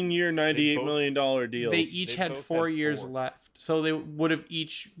 13-year, $98 million deals. They each had 4 years left. So it would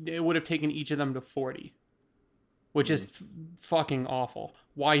have taken each of them to 40, which is fucking awful.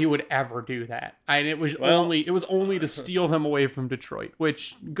 Why you would ever do that? And it was only to steal them away from Detroit,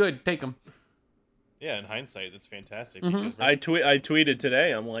 which good, take them. Yeah, in hindsight, that's fantastic. Mm-hmm. Because I tweeted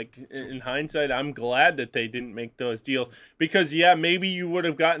today. I'm like, in hindsight, I'm glad that they didn't make those deals because maybe you would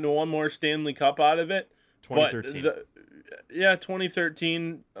have gotten one more Stanley Cup out of it. 2013.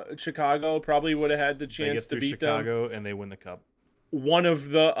 2013, Chicago probably would have had the chance to beat Chicago, them. And they win the cup. One of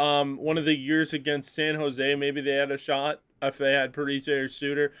the years against San Jose, maybe they had a shot if they had Parise or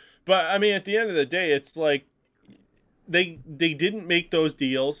Suter. But I mean, at the end of the day, it's like they didn't make those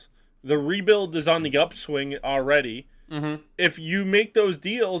deals. The rebuild is on the upswing already. Mm-hmm. If you make those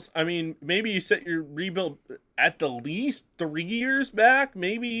deals, I mean, maybe you set your rebuild at the least 3 years back,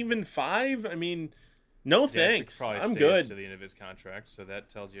 maybe even 5. I mean, no thanks. I'm good. To the end of his contract, so that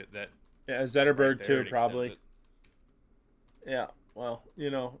tells you that. Yeah, Zetterberg right too, probably. Yeah, well,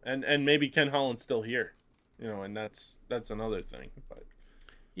 and maybe Ken Holland's still here, and that's another thing. But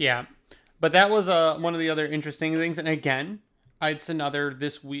yeah, but that was one of the other interesting things, and again, it's another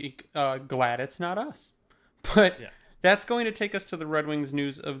this week. Glad it's not us, but that's going to take us to the Red Wings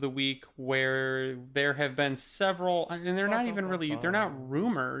news of the week, where there have been several, and they're not even really, they're not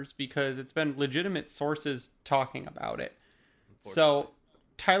rumors because it's been legitimate sources talking about it. So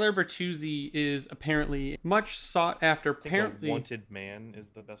Tyler Bertuzzi is apparently much sought after. Apparently, a wanted man is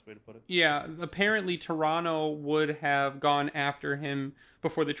the best way to put it. Yeah, apparently Toronto would have gone after him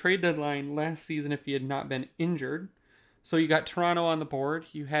before the trade deadline last season if he had not been injured. So you got Toronto on the board.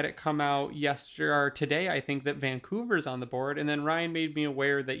 You had it come out yesterday or today, I think, that Vancouver's on the board. And then Ryan made me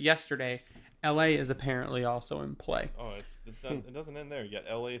aware that yesterday, LA is apparently also in play. Oh, it doesn't end there. You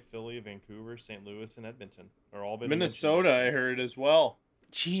got LA, Philly, Vancouver, St. Louis, and Edmonton are all been Minnesota, mentioned. I heard as well.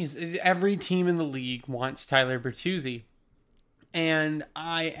 Jeez, every team in the league wants Tyler Bertuzzi. And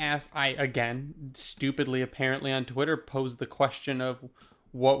I again, stupidly apparently on Twitter, posed the question of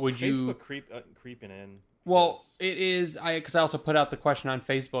what would you... Facebook creeping in. Well, it is, because I also put out the question on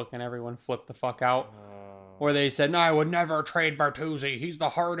Facebook and everyone flipped the fuck out. Or they said, no, I would never trade Bertuzzi. He's the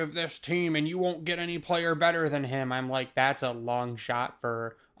heart of this team, and you won't get any player better than him. I'm like, that's a long shot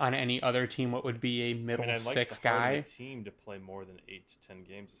for on any other team. What would be a middle I'd like six the heart guy? of the team to play more than 8 to 10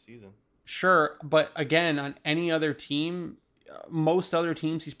 games a season. Sure, but again, on any other team, most other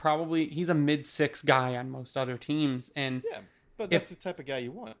teams, he's a mid-six guy on most other teams, and Yeah, but that's the type of guy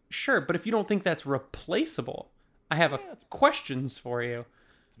you want. sure. But if you don't think that's replaceable, I have questions for you.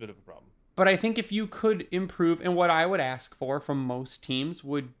 It's a bit of a problem. But I think if you could improve, and what I would ask for from most teams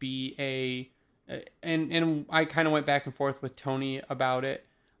would be and I kind of went back and forth with Tony about it,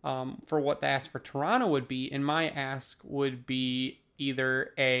 for what the ask for Toronto would be, and my ask would be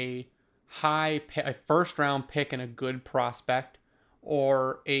either a first round pick and a good prospect,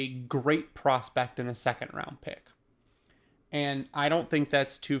 or a great prospect and a second round pick. And I don't think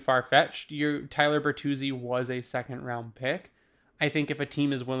that's too far fetched. Tyler Bertuzzi was a second round pick. I think if a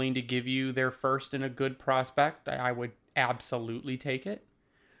team is willing to give you their first and a good prospect, I would absolutely take it.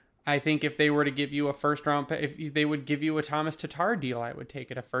 I think if they were to give you a first round pick, if they would give you a Thomas Tatar deal, I would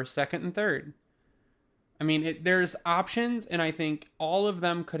take it, a first, second, and third. I mean, there's options, and I think all of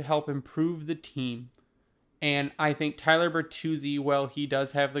them could help improve the team. And I think Tyler Bertuzzi, while he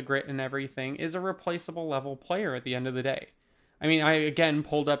does have the grit and everything, is a replaceable level player at the end of the day. I mean, I again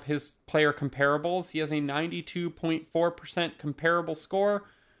pulled up his player comparables. He has a 92.4% comparable score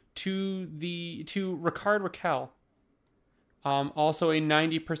to Rickard Rakell. Also a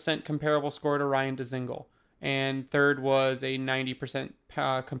 90% comparable score to Ryan Dzingel. And third was a 90%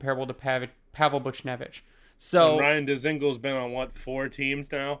 comparable to Pavel Buchnevich. So and Ryan Dzingel's been on 4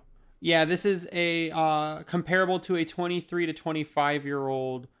 teams now? Yeah, this is a comparable to a 23 to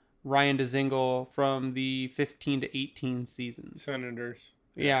 25-year-old Ryan Dzingel from the 15 to 18 seasons. Senators.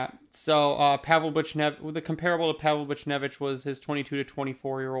 Yeah. So the comparable to Pavel Buchnevich was his 22 to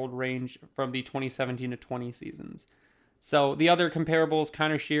 24-year-old range from the 2017 to 20 seasons. So the other comparables: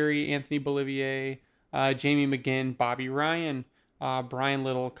 Connor Sheary, Anthony Bolivier, Jamie McGinn, Bobby Ryan, Brian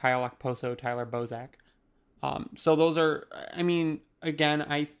Little, Kyle Okposo, Tyler Bozak. So those are, I mean, again,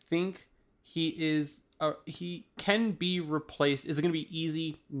 I think he can be replaced. Is it going to be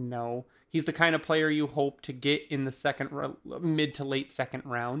easy? No. He's the kind of player you hope to get in the mid to late second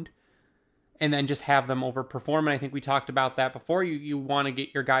round, and then just have them overperform. And I think we talked about that before. You want to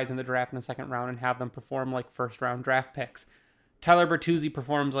get your guys in the draft in the second round and have them perform like first round draft picks. Tyler Bertuzzi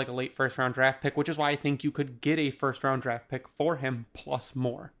performs like a late first round draft pick, which is why I think you could get a first round draft pick for him plus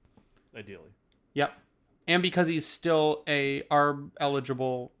more. Ideally. Yep. And because he's still a ARB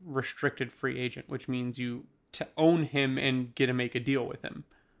eligible restricted free agent, which means you to own him and get to make a deal with him.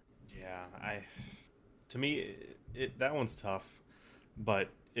 Yeah, to me, that one's tough. But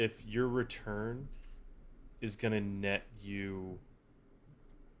if your return is going to net you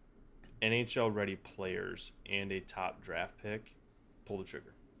NHL ready players and a top draft pick, pull the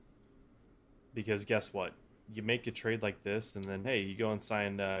trigger. Because guess what? You make a trade like this, and then, hey, you go and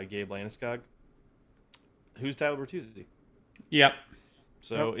sign Gabe Landeskog. Who's Tyler Bertuzzi? Yep.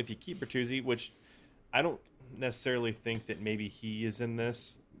 So if you keep Bertuzzi, which I don't necessarily think that maybe he is in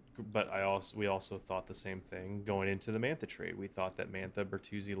this, but we also thought the same thing going into the Mantha trade. We thought that Mantha,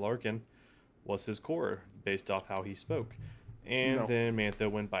 Bertuzzi, Larkin was his core based off how he spoke. And then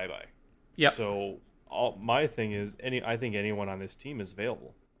Mantha went bye-bye. Yep. So my thing is, I think anyone on this team is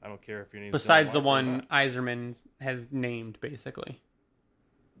available. I don't care if your name besides the one Yzerman has named, basically.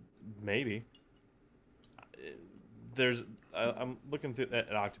 Maybe. I'm looking through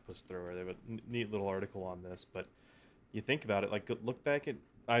at Octopus Thrower. They have a neat little article on this, but you think about it, like look back at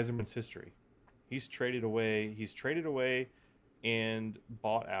Yzerman's history. He's traded away and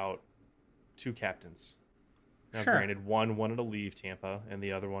bought out 2 captains. Now, granted, one wanted to leave Tampa, and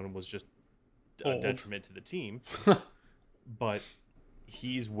the other one was just a detriment to the team. But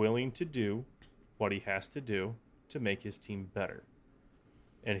he's willing to do what he has to do to make his team better.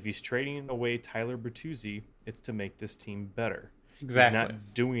 And if he's trading away Tyler Bertuzzi, it's to make this team better. Exactly. He's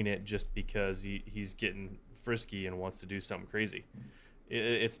not doing it just because he's getting frisky and wants to do something crazy.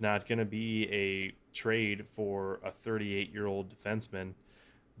 It's not going to be a trade for a 38-year-old defenseman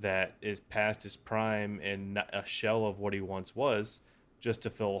that is past his prime and a shell of what he once was, just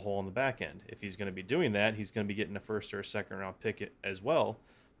to fill a hole in the back end. If he's going to be doing that, he's going to be getting a first or a second round pick as well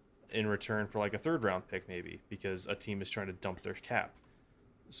in return for like a third round pick maybe, because a team is trying to dump their cap.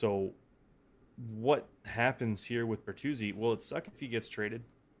 So what happens here with Bertuzzi? Will it suck if he gets traded?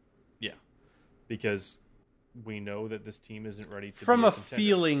 Yeah, because we know that this team isn't ready to from be a a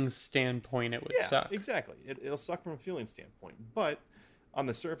feelings standpoint, it would suck. Exactly. It'll suck from a feeling standpoint, but on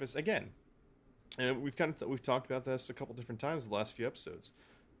the surface, again, and we've talked about this a couple different times the last few episodes.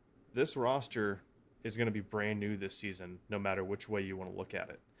 This roster is going to be brand new this season, no matter which way you want to look at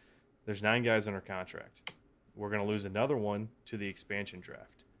it. There's 9 guys under contract. We're going to lose another one to the expansion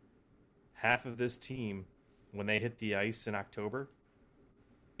draft. Half of this team, when they hit the ice in October,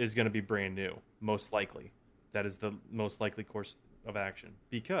 is going to be brand new, most likely. That is the most likely course of action,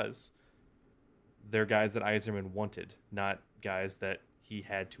 because they're guys that Yzerman wanted, not guys that he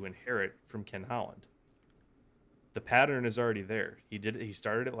had to inherit from Ken Holland. The pattern is already there. He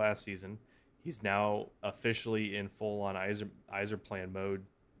started it last season. He's now officially in full-on Yzer plan mode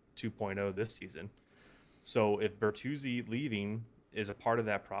 2.0 this season. So if Bertuzzi leaving is a part of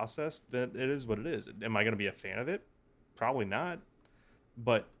that process, then it is what it is. Am I going to be a fan of it? Probably not.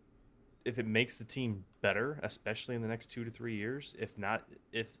 But if it makes the team better, especially in the next 2 to 3 years, if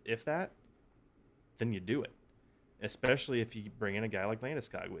that, then you do it. Especially if you bring in a guy like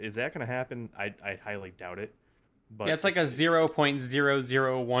Landeskog. Is that going to happen? I highly doubt it. But yeah, it's like a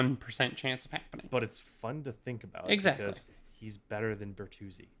 0.001% chance of happening. But it's fun to think about. Exactly. Because he's better than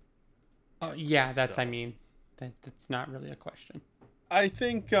Bertuzzi. Yeah, that's not really a question. I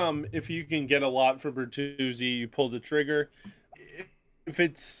think if you can get a lot for Bertuzzi, you pull the trigger. If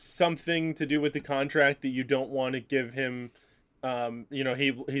it's something to do with the contract that you don't want to give him,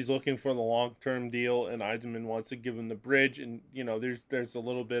 he's looking for the long-term deal, and Yzerman wants to give him the bridge, and there's a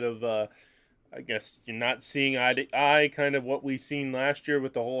little bit of I guess you're not seeing eye to eye, kind of what we seen last year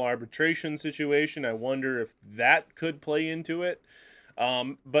with the whole arbitration situation. I wonder if that could play into it.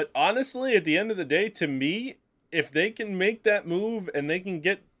 But honestly, at the end of the day, to me, if they can make that move and they can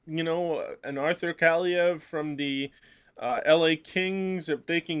get, an Arthur Kaliyev from the LA Kings, if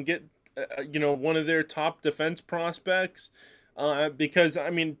they can get, one of their top defense prospects, because,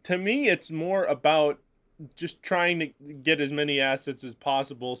 to me, it's more about just trying to get as many assets as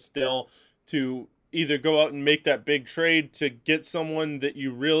possible still to either go out and make that big trade to get someone that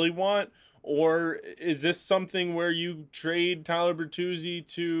you really want, or is this something where you trade Tyler Bertuzzi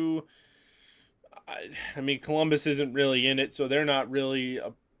to, Columbus isn't really in it, so they're not really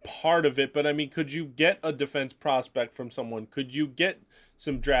a part of it, but could you get a defense prospect from someone? Could you get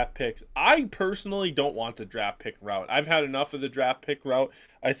some draft picks? I personally don't want the draft pick route. I've had enough of the draft pick route.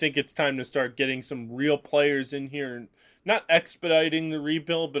 I think it's time to start getting some real players in here and not expediting the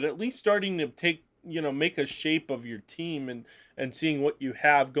rebuild, but at least starting to make a shape of your team and seeing what you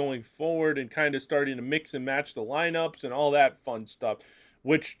have going forward and kind of starting to mix and match the lineups and all that fun stuff,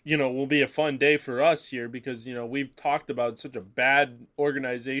 which, will be a fun day for us here because, we've talked about such a bad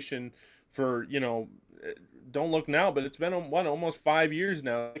organization for, don't look now, but it's been, almost 5 years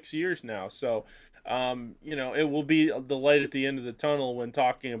now, 6 years now. So, it will be the light at the end of the tunnel when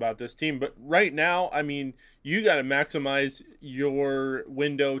talking about this team. But right now, you got to maximize your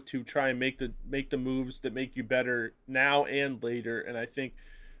window to try and make the moves that make you better now and later. And I think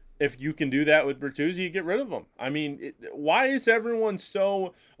if you can do that with Bertuzzi, you get rid of him. Why is everyone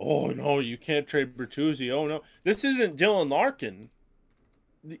so, oh, no, you can't trade Bertuzzi. Oh, no. This isn't Dylan Larkin.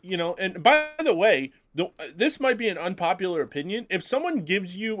 And by the way, this might be an unpopular opinion. If someone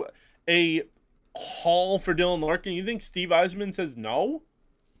gives you a haul for Dylan Larkin, you think Steve Yzerman says no?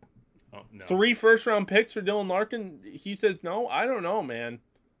 Oh, no. 3 first-round picks for Dylan Larkin, he says no? I don't know, man.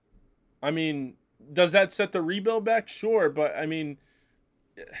 Does that set the rebuild back? Sure, but, I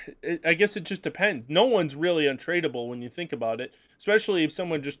guess it just depends. No one's really untradeable when you think about it, especially if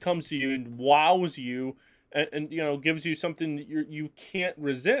someone just comes to you and wows you and gives you something that you can't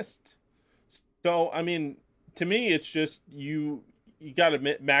resist. So, to me, it's just you got to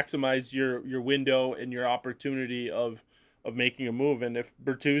maximize your window and your opportunity of making a move. And if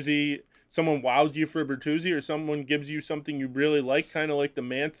Bertuzzi, someone wows you for Bertuzzi, or someone gives you something you really like, kind of like the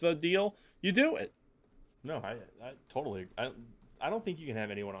Mantha deal, you do it. No, I totally. I don't think you can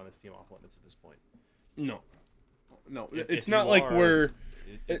have anyone on this team off limits at this point. No, it's not like we're.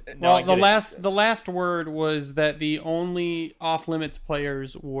 Well, the last word was that the only off limits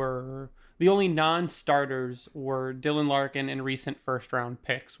players were. The only non-starters were Dylan Larkin and recent first-round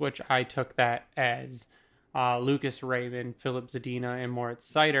picks, which I took that as Lucas Raymond, Philip Zadina, and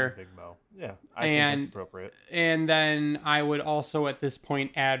Moritz Seider. Big Mo. Yeah, I think that's appropriate. And then I would also, at this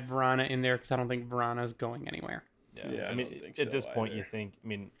point, add Vrana in there because I don't think Vrana's going anywhere. Yeah, I mean, at this point, you think,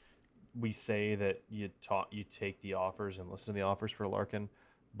 we say that you take the offers and listen to the offers for Larkin,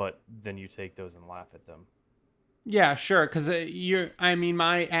 but then you take those and laugh at them. Yeah, sure, because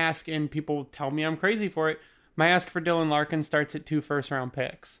my ask, and people tell me I'm crazy for it, my ask for Dylan Larkin starts at 2 first-round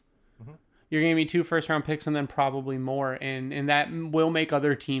picks. Mm-hmm. You're going to give me 2 first-round picks and then probably more, and that will make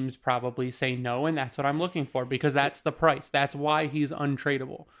other teams probably say no, and that's what I'm looking for, because that's the price. That's why he's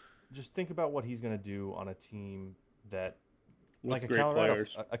untradeable. Just think about what he's going to do on a team that with like great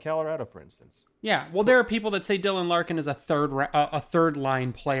players. A Colorado, for instance. Yeah, well, there are people that say Dylan Larkin is a third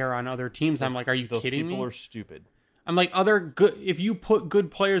line player on other teams. I'm like, are you kidding me? Those people are stupid. I'm like, if you put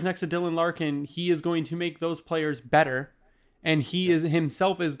good players next to Dylan Larkin, he is going to make those players better, and he is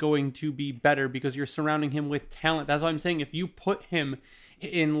himself is going to be better because you're surrounding him with talent. That's why I'm saying if you put him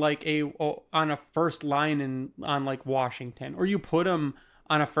in like on a first line on like Washington, or you put him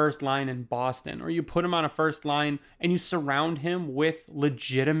on a first line in Boston, or you put him on a first line and you surround him with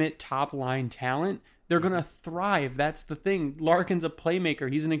legitimate top line talent, they're going to thrive. That's the thing. Larkin's a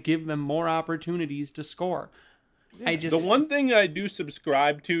playmaker. He's going to give them more opportunities to score. Yeah. The one thing I do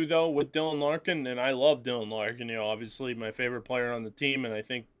subscribe to, though, with Dylan Larkin, and I love Dylan Larkin, obviously my favorite player on the team, and I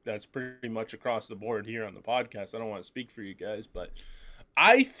think that's pretty much across the board here on the podcast. I don't want to speak for you guys, but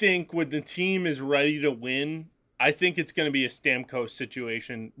I think when the team is ready to win, I think it's going to be a Stamkos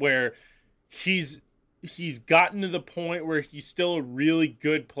situation where he's gotten to the point where he's still a really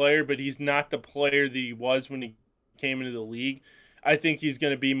good player, but he's not the player that he was when he came into the league. I think he's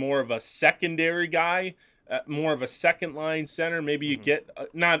going to be more of a secondary guy, more of a second line center. Maybe you get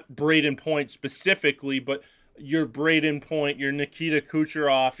not Braden Point specifically, but your Braden Point, your Nikita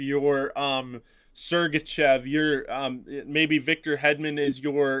Kucherov, your Sergachev, your maybe Victor Hedman is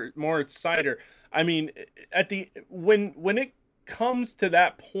your Moritz Seider. I mean, when it comes to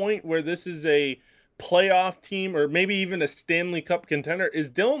that point where this is a playoff team or maybe even a Stanley Cup contender,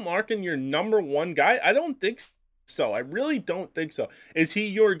 is Dylan Larkin your number one guy? I don't think so. I really don't think so. Is he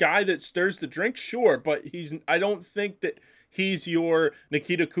your guy that stirs the drink? Sure, but I don't think that he's your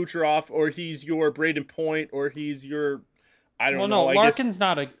Nikita Kucherov or he's your Braden Point or he's your I don't know. Larkin's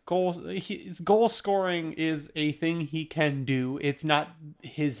not a goal. His goal scoring is a thing he can do. It's not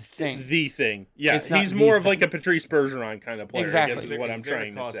his thing. The thing. Yeah, he's more of like a Patrice Bergeron kind of player. Exactly. I guess is what I'm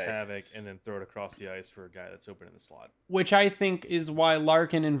trying to say. Havoc and then throw it across the ice for a guy that's open in the slot. Which I think is why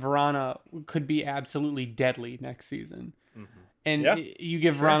Larkin and Verana could be absolutely deadly next season. Mm-hmm. And you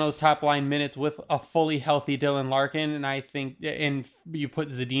give Verano's top line minutes with a fully healthy Dylan Larkin, and I think, and you put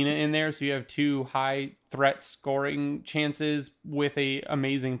Zadina in there, so you have two high threat scoring chances with a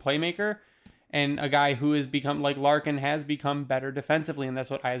amazing playmaker, and a guy who has become, like Larkin has become better defensively, and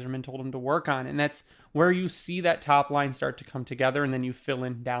that's what Yzerman told him to work on, and that's where you see that top line start to come together, and then you fill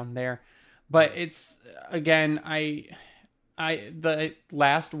in down there. But it's, again, the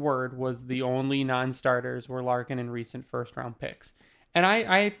last word was the only non-starters were Larkin and recent first-round picks. And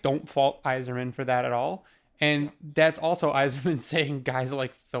I don't fault Yzerman for that at all. And that's also Yzerman saying guys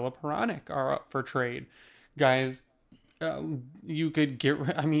like Philip Hronek are up for trade. Guys, you could get...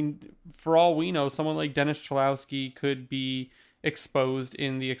 I mean, for all we know, someone like Dennis Cholowski could be exposed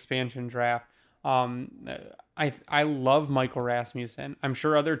in the expansion draft. I love Michael Rasmussen. I'm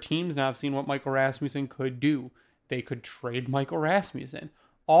sure other teams now have seen what Michael Rasmussen could do. They could trade Michael Rasmussen.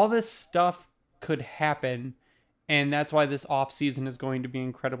 All this stuff could happen, and that's why this offseason is going to be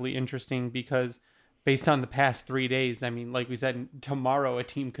incredibly interesting because based on the past 3 days, I mean, like we said, tomorrow a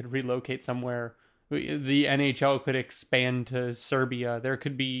team could relocate somewhere. The NHL could expand to Serbia. There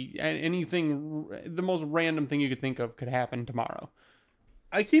could be anything, the most random thing you could think of could happen tomorrow.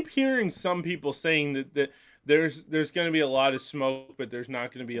 I keep hearing some people saying that there's going to be a lot of smoke, but there's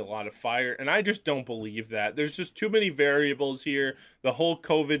not going to be a lot of fire. And I just don't believe that. There's just too many variables here. The whole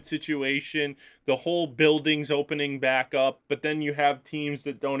COVID situation, the whole buildings opening back up. But then you have teams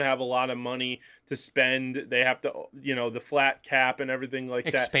that don't have a lot of money to spend. They have to, the flat cap and everything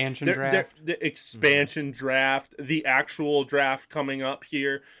like that. The expansion draft, the actual draft coming up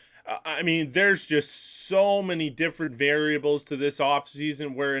here. I mean, there's just so many different variables to this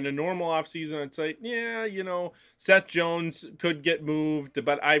offseason where in a normal offseason, I'd say, Seth Jones could get moved,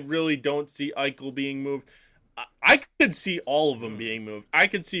 but I really don't see Eichel being moved. I could see all of them being moved. I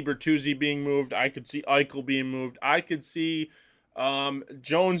could see Bertuzzi being moved. I could see Eichel being moved. I could see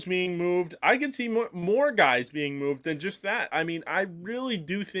Jones being moved. I could see more guys being moved than just that. I mean, I really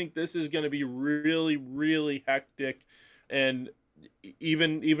do think this is going to be really, really hectic. And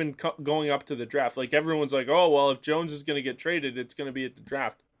even going up to the draft, like everyone's like, oh, well, if Jones is going to get traded, it's going to be at the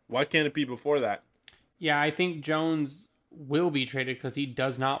draft. Why can't it be before that? Yeah, I think Jones will be traded because he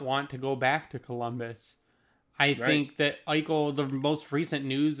does not want to go back to Columbus. I think that Eichel, the most recent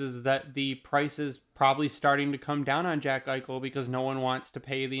news is that the price is probably starting to come down on Jack Eichel because no one wants to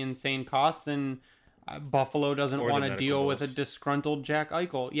pay the insane costs, and Buffalo doesn't want to deal with a disgruntled Jack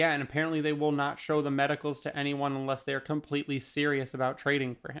Eichel. Yeah, and apparently they will not show the medicals to anyone unless they're completely serious about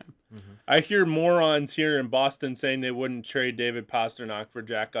trading for him. Mm-hmm. I hear morons here in Boston saying they wouldn't trade David Pastrnak for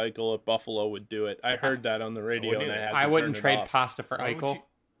Jack Eichel if Buffalo would do it. I heard that on the radio, and I wouldn't trade Pasta for Eichel.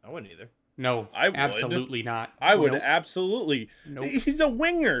 I wouldn't either. No, I would. absolutely not. I would Nope. absolutely. Nope. He's a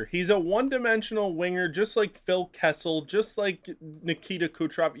winger. He's a one-dimensional winger, just like Phil Kessel, just like Nikita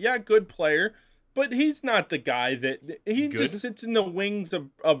Kucherov. Yeah, good player, but he's not the guy that he Good? just sits in the wings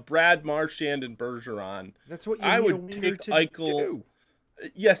of Brad Marchand and Bergeron. That's what you I need would a winger take to Eichel. do.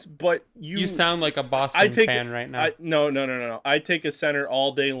 Yes, but You sound like a I Boston take fan right now. No. I take a center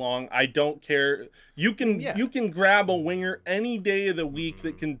all day long. I don't care. You can grab a winger any day of the week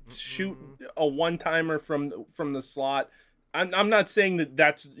that can shoot a one-timer from the slot. I'm not saying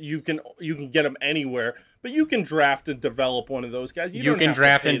that's you can get them anywhere, but you can draft and develop one of those guys. You don't can have to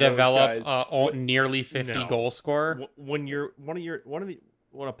draft pay and those develop guys. nearly 50 No. goal scorer. When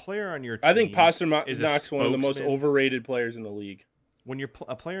a player on your team, I think Pasternak's is a one of the most spokesman- overrated players in the league. when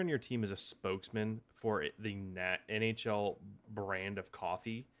a player on your team is a spokesman for the NHL brand of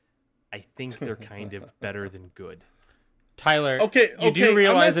coffee, I think they're kind of better than good. Tyler, Okay, you do I'm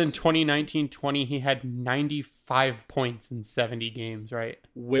realize not in 2019-20 he had 95 points in 70 games, right?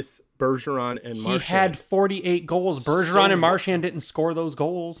 With Bergeron and He Marchand. had 48 goals. Bergeron So and Marchand didn't score those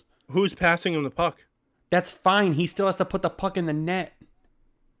goals. Who's passing him the puck? That's fine. He still has to put the puck in the net.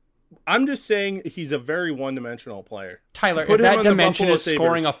 I'm just saying he's a very one-dimensional player. Tyler, Put if him that on the dimension Buffalo is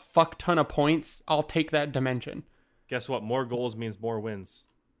scoring Sabres. a fuck ton of points, I'll take that dimension. Guess what? More goals means more wins.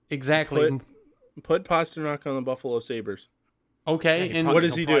 Exactly. Put Pasternak on the Buffalo Sabres. Okay, Yeah, and what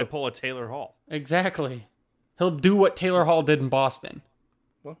does he he'll probably do? Pull a Taylor Hall. exactly. He'll do what Taylor Hall did in Boston.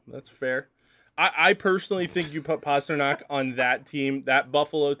 Well, that's fair. I personally think you put Pasternak on that team, that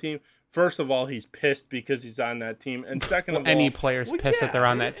Buffalo team. First of all, he's pissed because he's on that team, and second of Any all, player's pissed that they're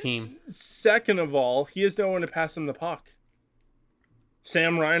on that team. second of all, he has no one to pass him the puck.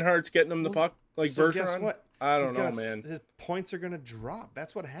 Sam Reinhart's getting him the puck like So Bergeron. guess what? I He's don't know, gonna- man. His points are going to drop.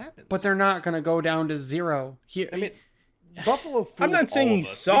 That's what happens. But they're not going to go down to zero. I mean, Buffalo fooled I'm not saying all he of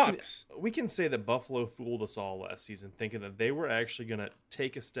us. sucks. We can say that Buffalo fooled us all last season, thinking that they were actually going to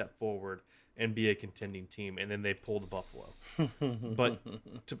take a step forward and be a contending team, and then they pulled Buffalo. But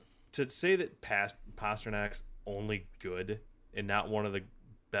to say that Pasternak's only good and not one of the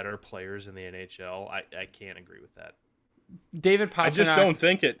better players in the NHL, I can't agree with that. David Pastrnak. I just don't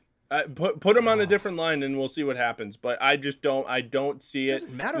think it. Put him on a different line and we'll see what happens. But I just don't. I don't see It it.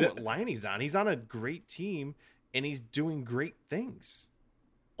 doesn't matter what line he's on. He's on a great team, and he's doing great things.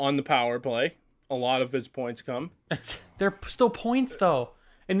 On the power play. A lot of his points come. They're still points, though.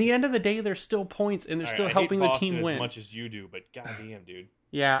 In the end of the day, they're still points, and they're still helping the team win. as much as you do, but goddamn, dude.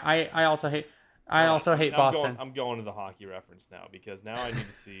 Yeah, I also hate. I also hate Boston. I'm going to the hockey reference now because now I need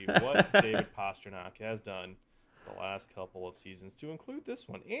to see what David Pastrnak has done the last couple of seasons to include this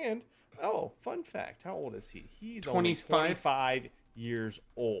one. And, fun fact, how old is he? He's only 25 years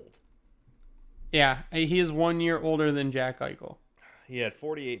old. Yeah, he is 1 year older than Jack Eichel. He had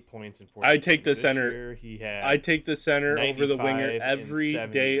 48 points in 40 I take the this center. year. He had I take the center over the winger 95 every and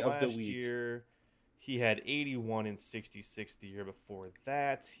 70 day of the last week. year. He had 81 and 66 the year before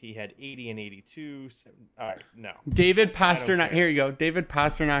that. He had 80 and 82. All right, no. David care. Pastrnak. Here you go. David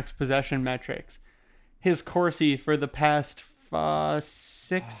Pasternak's possession metrics. His Corsi for the past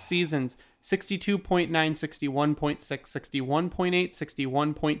 6 seasons: 62.9, 61.6, 61.8,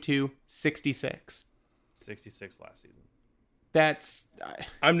 61.2, 66. 66 last season. That's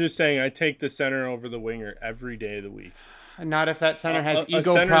I'm just saying I take the center over the winger every day of the week. not if that center has A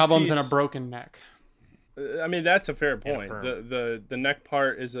ego centerpiece- problems and a broken neck. I mean, that's a fair And a point. perm. The neck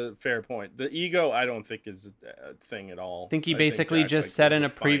part is a fair point. The ego, I don't think is a thing at all. I think he basically Jack just Eichel's said in a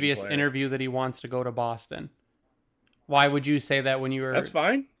fine previous player. interview that he wants to go to Boston. Why would you say that when you were That's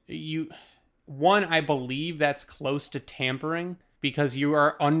fine. One, I believe that's close to tampering because you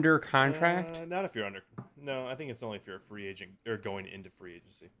are under contract. Not if you're under. No, I think it's only if you're a free agent or going into free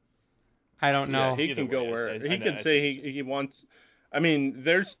agency. I don't know. Yeah, he Either can go way, where I he know, can I say see. he wants. I mean,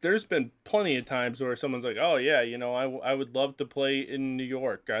 there's been plenty of times where someone's like, "Oh yeah, I would love to play in New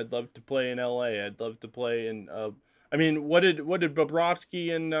York. I'd love to play in L.A. I'd love to play in." I mean, what did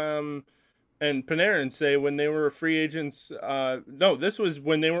Bobrovsky and Panarin say when they were free agents? No, this was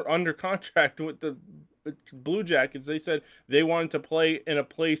when they were under contract with the Blue Jackets. They said they wanted to play in a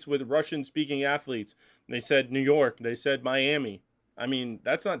place with Russian-speaking athletes. They said New York. They said Miami. I mean,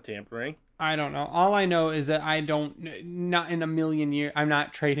 that's not tampering. I don't know. All I know is that not in a million years, I'm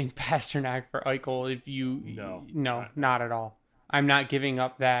not trading Pasternak for Eichel. No, not at all. I'm not giving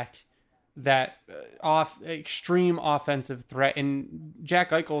up that extreme offensive threat. And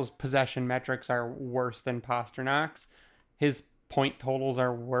Jack Eichel's possession metrics are worse than Pasternak's. His point totals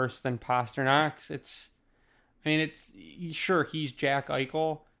are worse than Pasternak's. Sure, he's Jack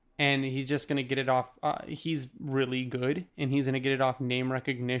Eichel, and he's just going to get it off. He's really good, and he's going to get it off name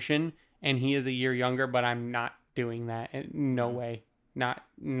recognition and he is a year younger, but I'm not doing that. No way. Not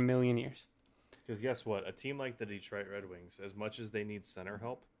in a million years. Because guess what? A team like the Detroit Red Wings, as much as they need center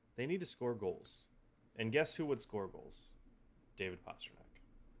help, they need to score goals. And guess who would score goals? David Pastrnak.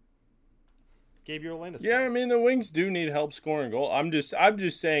 Gabriel Landeskog. Yeah, I mean the Wings do need help scoring goal. I'm just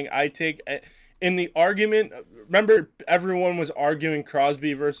saying I take in the argument. Remember, everyone was arguing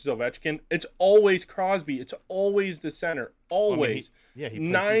Crosby versus Ovechkin. It's always Crosby. It's always the center. Always.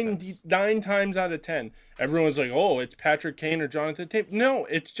 He plays defense. 9 times out of 10. Everyone's like, oh, it's Patrick Kane or Jonathan Toews. No,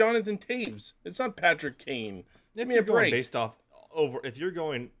 it's Jonathan Toews. It's not Patrick Kane. Give me a break. Based off if you're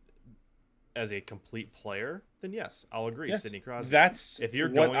going as a complete player, then yes, I'll agree. Yes, Sidney Crosby. That's if you're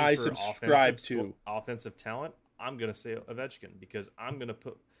what going I for subscribe to. Offensive talent, I'm gonna say Ovechkin because I'm gonna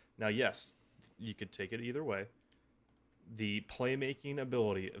put. Now, yes, you could take it either way. The playmaking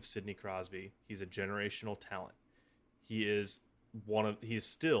ability of Sidney Crosby, he's a generational talent. He is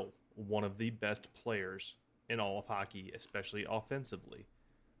still one of the best players in all of hockey, especially offensively.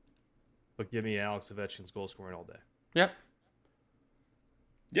 But give me Alex Ovechkin's goal scoring all day. Yep.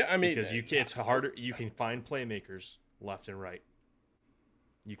 Yeah, I mean, because it's harder. You can find playmakers left and right.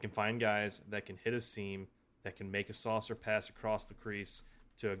 You can find guys that can hit a seam, that can make a saucer pass across the crease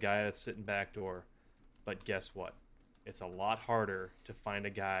to a guy that's sitting backdoor. But guess what? It's a lot harder to find a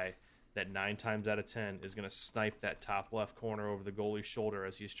guy that 9 times out of 10 is going to snipe that top left corner over the goalie's shoulder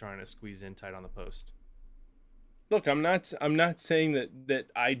as he's trying to squeeze in tight on the post. Look, I'm not saying that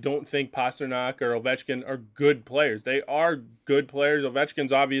I don't think Pastrnak or Ovechkin are good players. They are good players.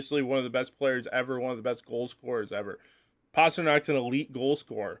 Ovechkin's obviously one of the best players ever, one of the best goal scorers ever. Pasternak's an elite goal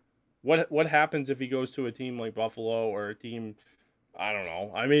scorer. What happens if he goes to a team like Buffalo or a team? I don't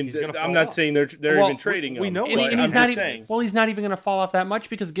know. I mean, I'm not saying they're even trading him. We know, and he's not even. Well, he's not even going to fall off that much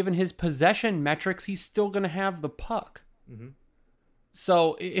because given his possession metrics, he's still going to have the puck. Mm-hmm.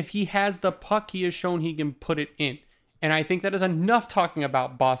 So if he has the puck, he has shown he can put it in. And I think that is enough talking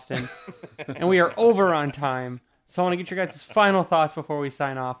about Boston. And we are over on time. So I want to get your guys' final thoughts before we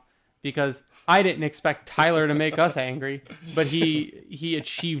sign off. Because I didn't expect Tyler to make us angry. But he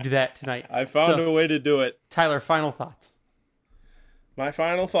achieved that tonight. I found a way to do it. Tyler, final thoughts. My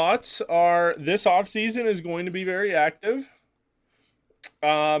final thoughts are this offseason is going to be very active.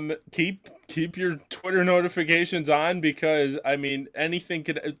 Keep your Twitter notifications on because I mean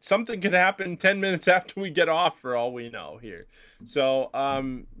something could happen 10 minutes after we get off for all we know here. So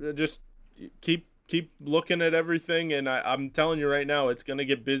just keep looking at everything, and I'm telling you right now, it's gonna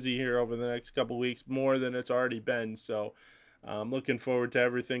get busy here over the next couple weeks, more than it's already been. So I'm looking forward to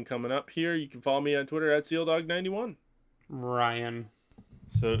everything coming up here. You can follow me on Twitter at SealDog91. Ryan.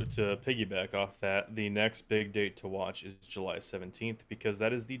 So to piggyback off that, the next big date to watch is July 17th because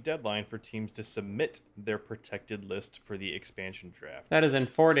that is the deadline for teams to submit their protected list for the expansion draft. That is in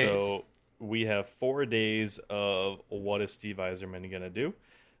 4 days. So we have 4 days of what is Steve Yzerman going to do.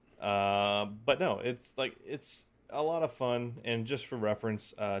 But no, it's a lot of fun. And just for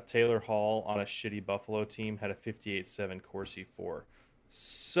reference, Taylor Hall on a shitty Buffalo team had a 58.7 Corsi 4.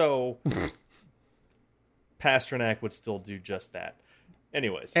 So Pastrnak would still do just that.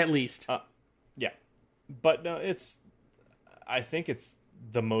 Anyways, at least, yeah, but no, I think it's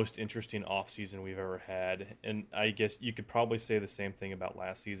the most interesting offseason we've ever had, and I guess you could probably say the same thing about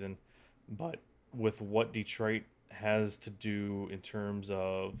last season, but with what Detroit has to do in terms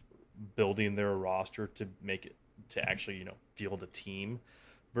of building their roster to make it to actually field a team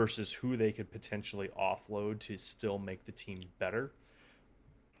versus who they could potentially offload to still make the team better,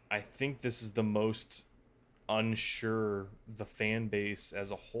 I think this is the most unsure the fan base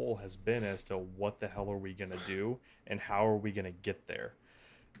as a whole has been as to what the hell are we going to do and how are we going to get there.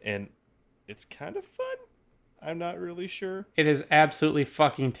 And it's kind of fun. I'm not really sure. It is absolutely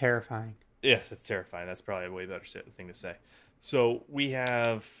fucking terrifying. Yes, it's terrifying. That's probably a way better thing to say. So we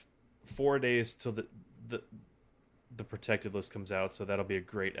have 4 days till the protected list comes out. So that'll be a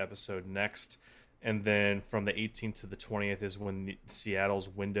great episode next. And then from the 18th to the 20th is when Seattle's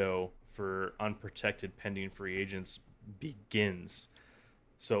window for unprotected pending free agents begins.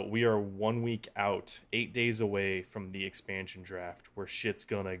 So we are 1 week out, 8 days away from the expansion draft where shit's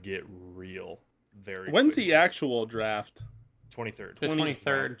gonna get real very When's quickly. the actual draft? 23rd. The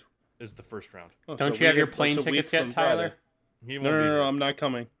 23rd is the first round. Oh, Don't so you have your that's plane a week tickets yet, from Tyler? Friday. He won't be No, here. I'm not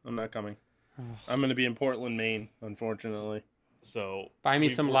coming. I'm going to be in Portland, Maine, unfortunately. So Buy me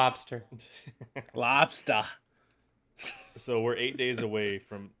some lobster. Lobster. So we're 8 days away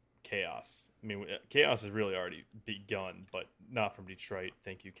from chaos. I mean, chaos has really already begun, but not from Detroit.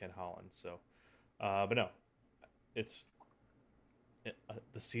 Thank you, Ken Holland. So, but no, it's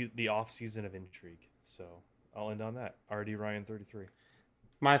the off season of intrigue. So I'll end on that. RD Ryan 33.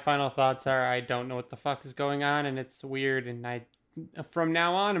 My final thoughts are I don't know what the fuck is going on, and it's weird, and from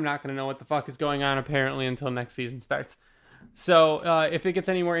now on, I'm not going to know what the fuck is going on, apparently, until next season starts. So if it gets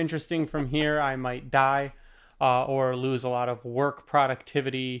any more interesting from here, I might die or lose a lot of work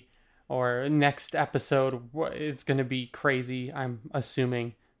productivity, or next episode is going to be crazy, I'm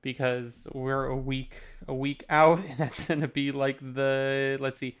assuming, because we're a week out, and that's going to be like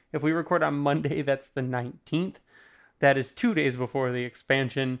let's see, if we record on Monday, that's the 19th. That is 2 days before the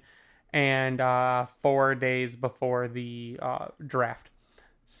expansion and 4 days before the draft.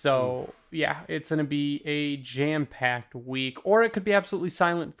 So, yeah, it's going to be a jam-packed week. Or it could be absolutely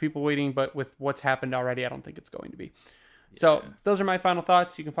silent for people waiting, but with what's happened already, I don't think it's going to be. Yeah. So, those are my final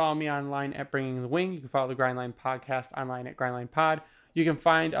thoughts. You can follow me online at Bringing the Wing. You can follow the Grindline Podcast online at Grindline Pod. You can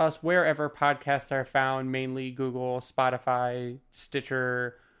find us wherever podcasts are found, mainly Google, Spotify,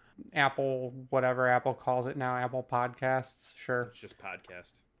 Stitcher, Apple, whatever Apple calls it now, Apple Podcasts, sure. It's just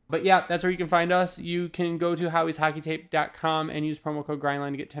podcast. But yeah, that's where you can find us. You can go to howieshockeytape.com and use promo code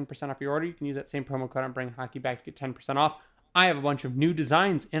Grindline to get 10% off your order. You can use that same promo code on Bring Hockey Back to get 10% off. I have a bunch of new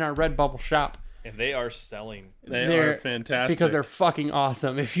designs in our Redbubble shop. And they are selling. They're fantastic. Because they're fucking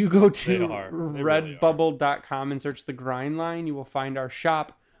awesome. If you go to redbubble.com and search the Grindline, you will find our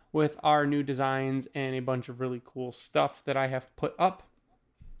shop with our new designs and a bunch of really cool stuff that I have put up.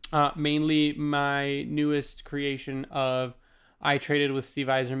 Mainly my newest creation of I traded with Steve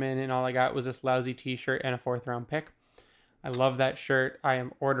Yzerman and all I got was this lousy t-shirt and a 4th round pick. I love that shirt. I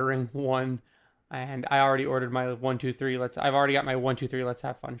am ordering one, and I already ordered my 1, 2, 3. I've already got my 1, 2, 3 Let's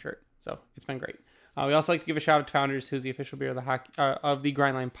Have Fun shirt. So it's been great. We also like to give a shout out to Founders, who's the official beer of the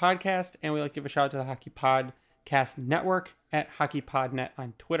Grindline podcast, and we like to give a shout out to the Hockey Podcast Network at HockeyPodNet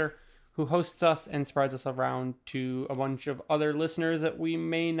on Twitter, who hosts us and spreads us around to a bunch of other listeners that we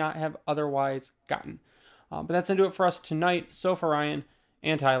may not have otherwise gotten. But that's going to do it for us tonight. So for Ryan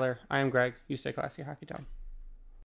and Tyler, I am Greg. You stay classy, Hockey Town.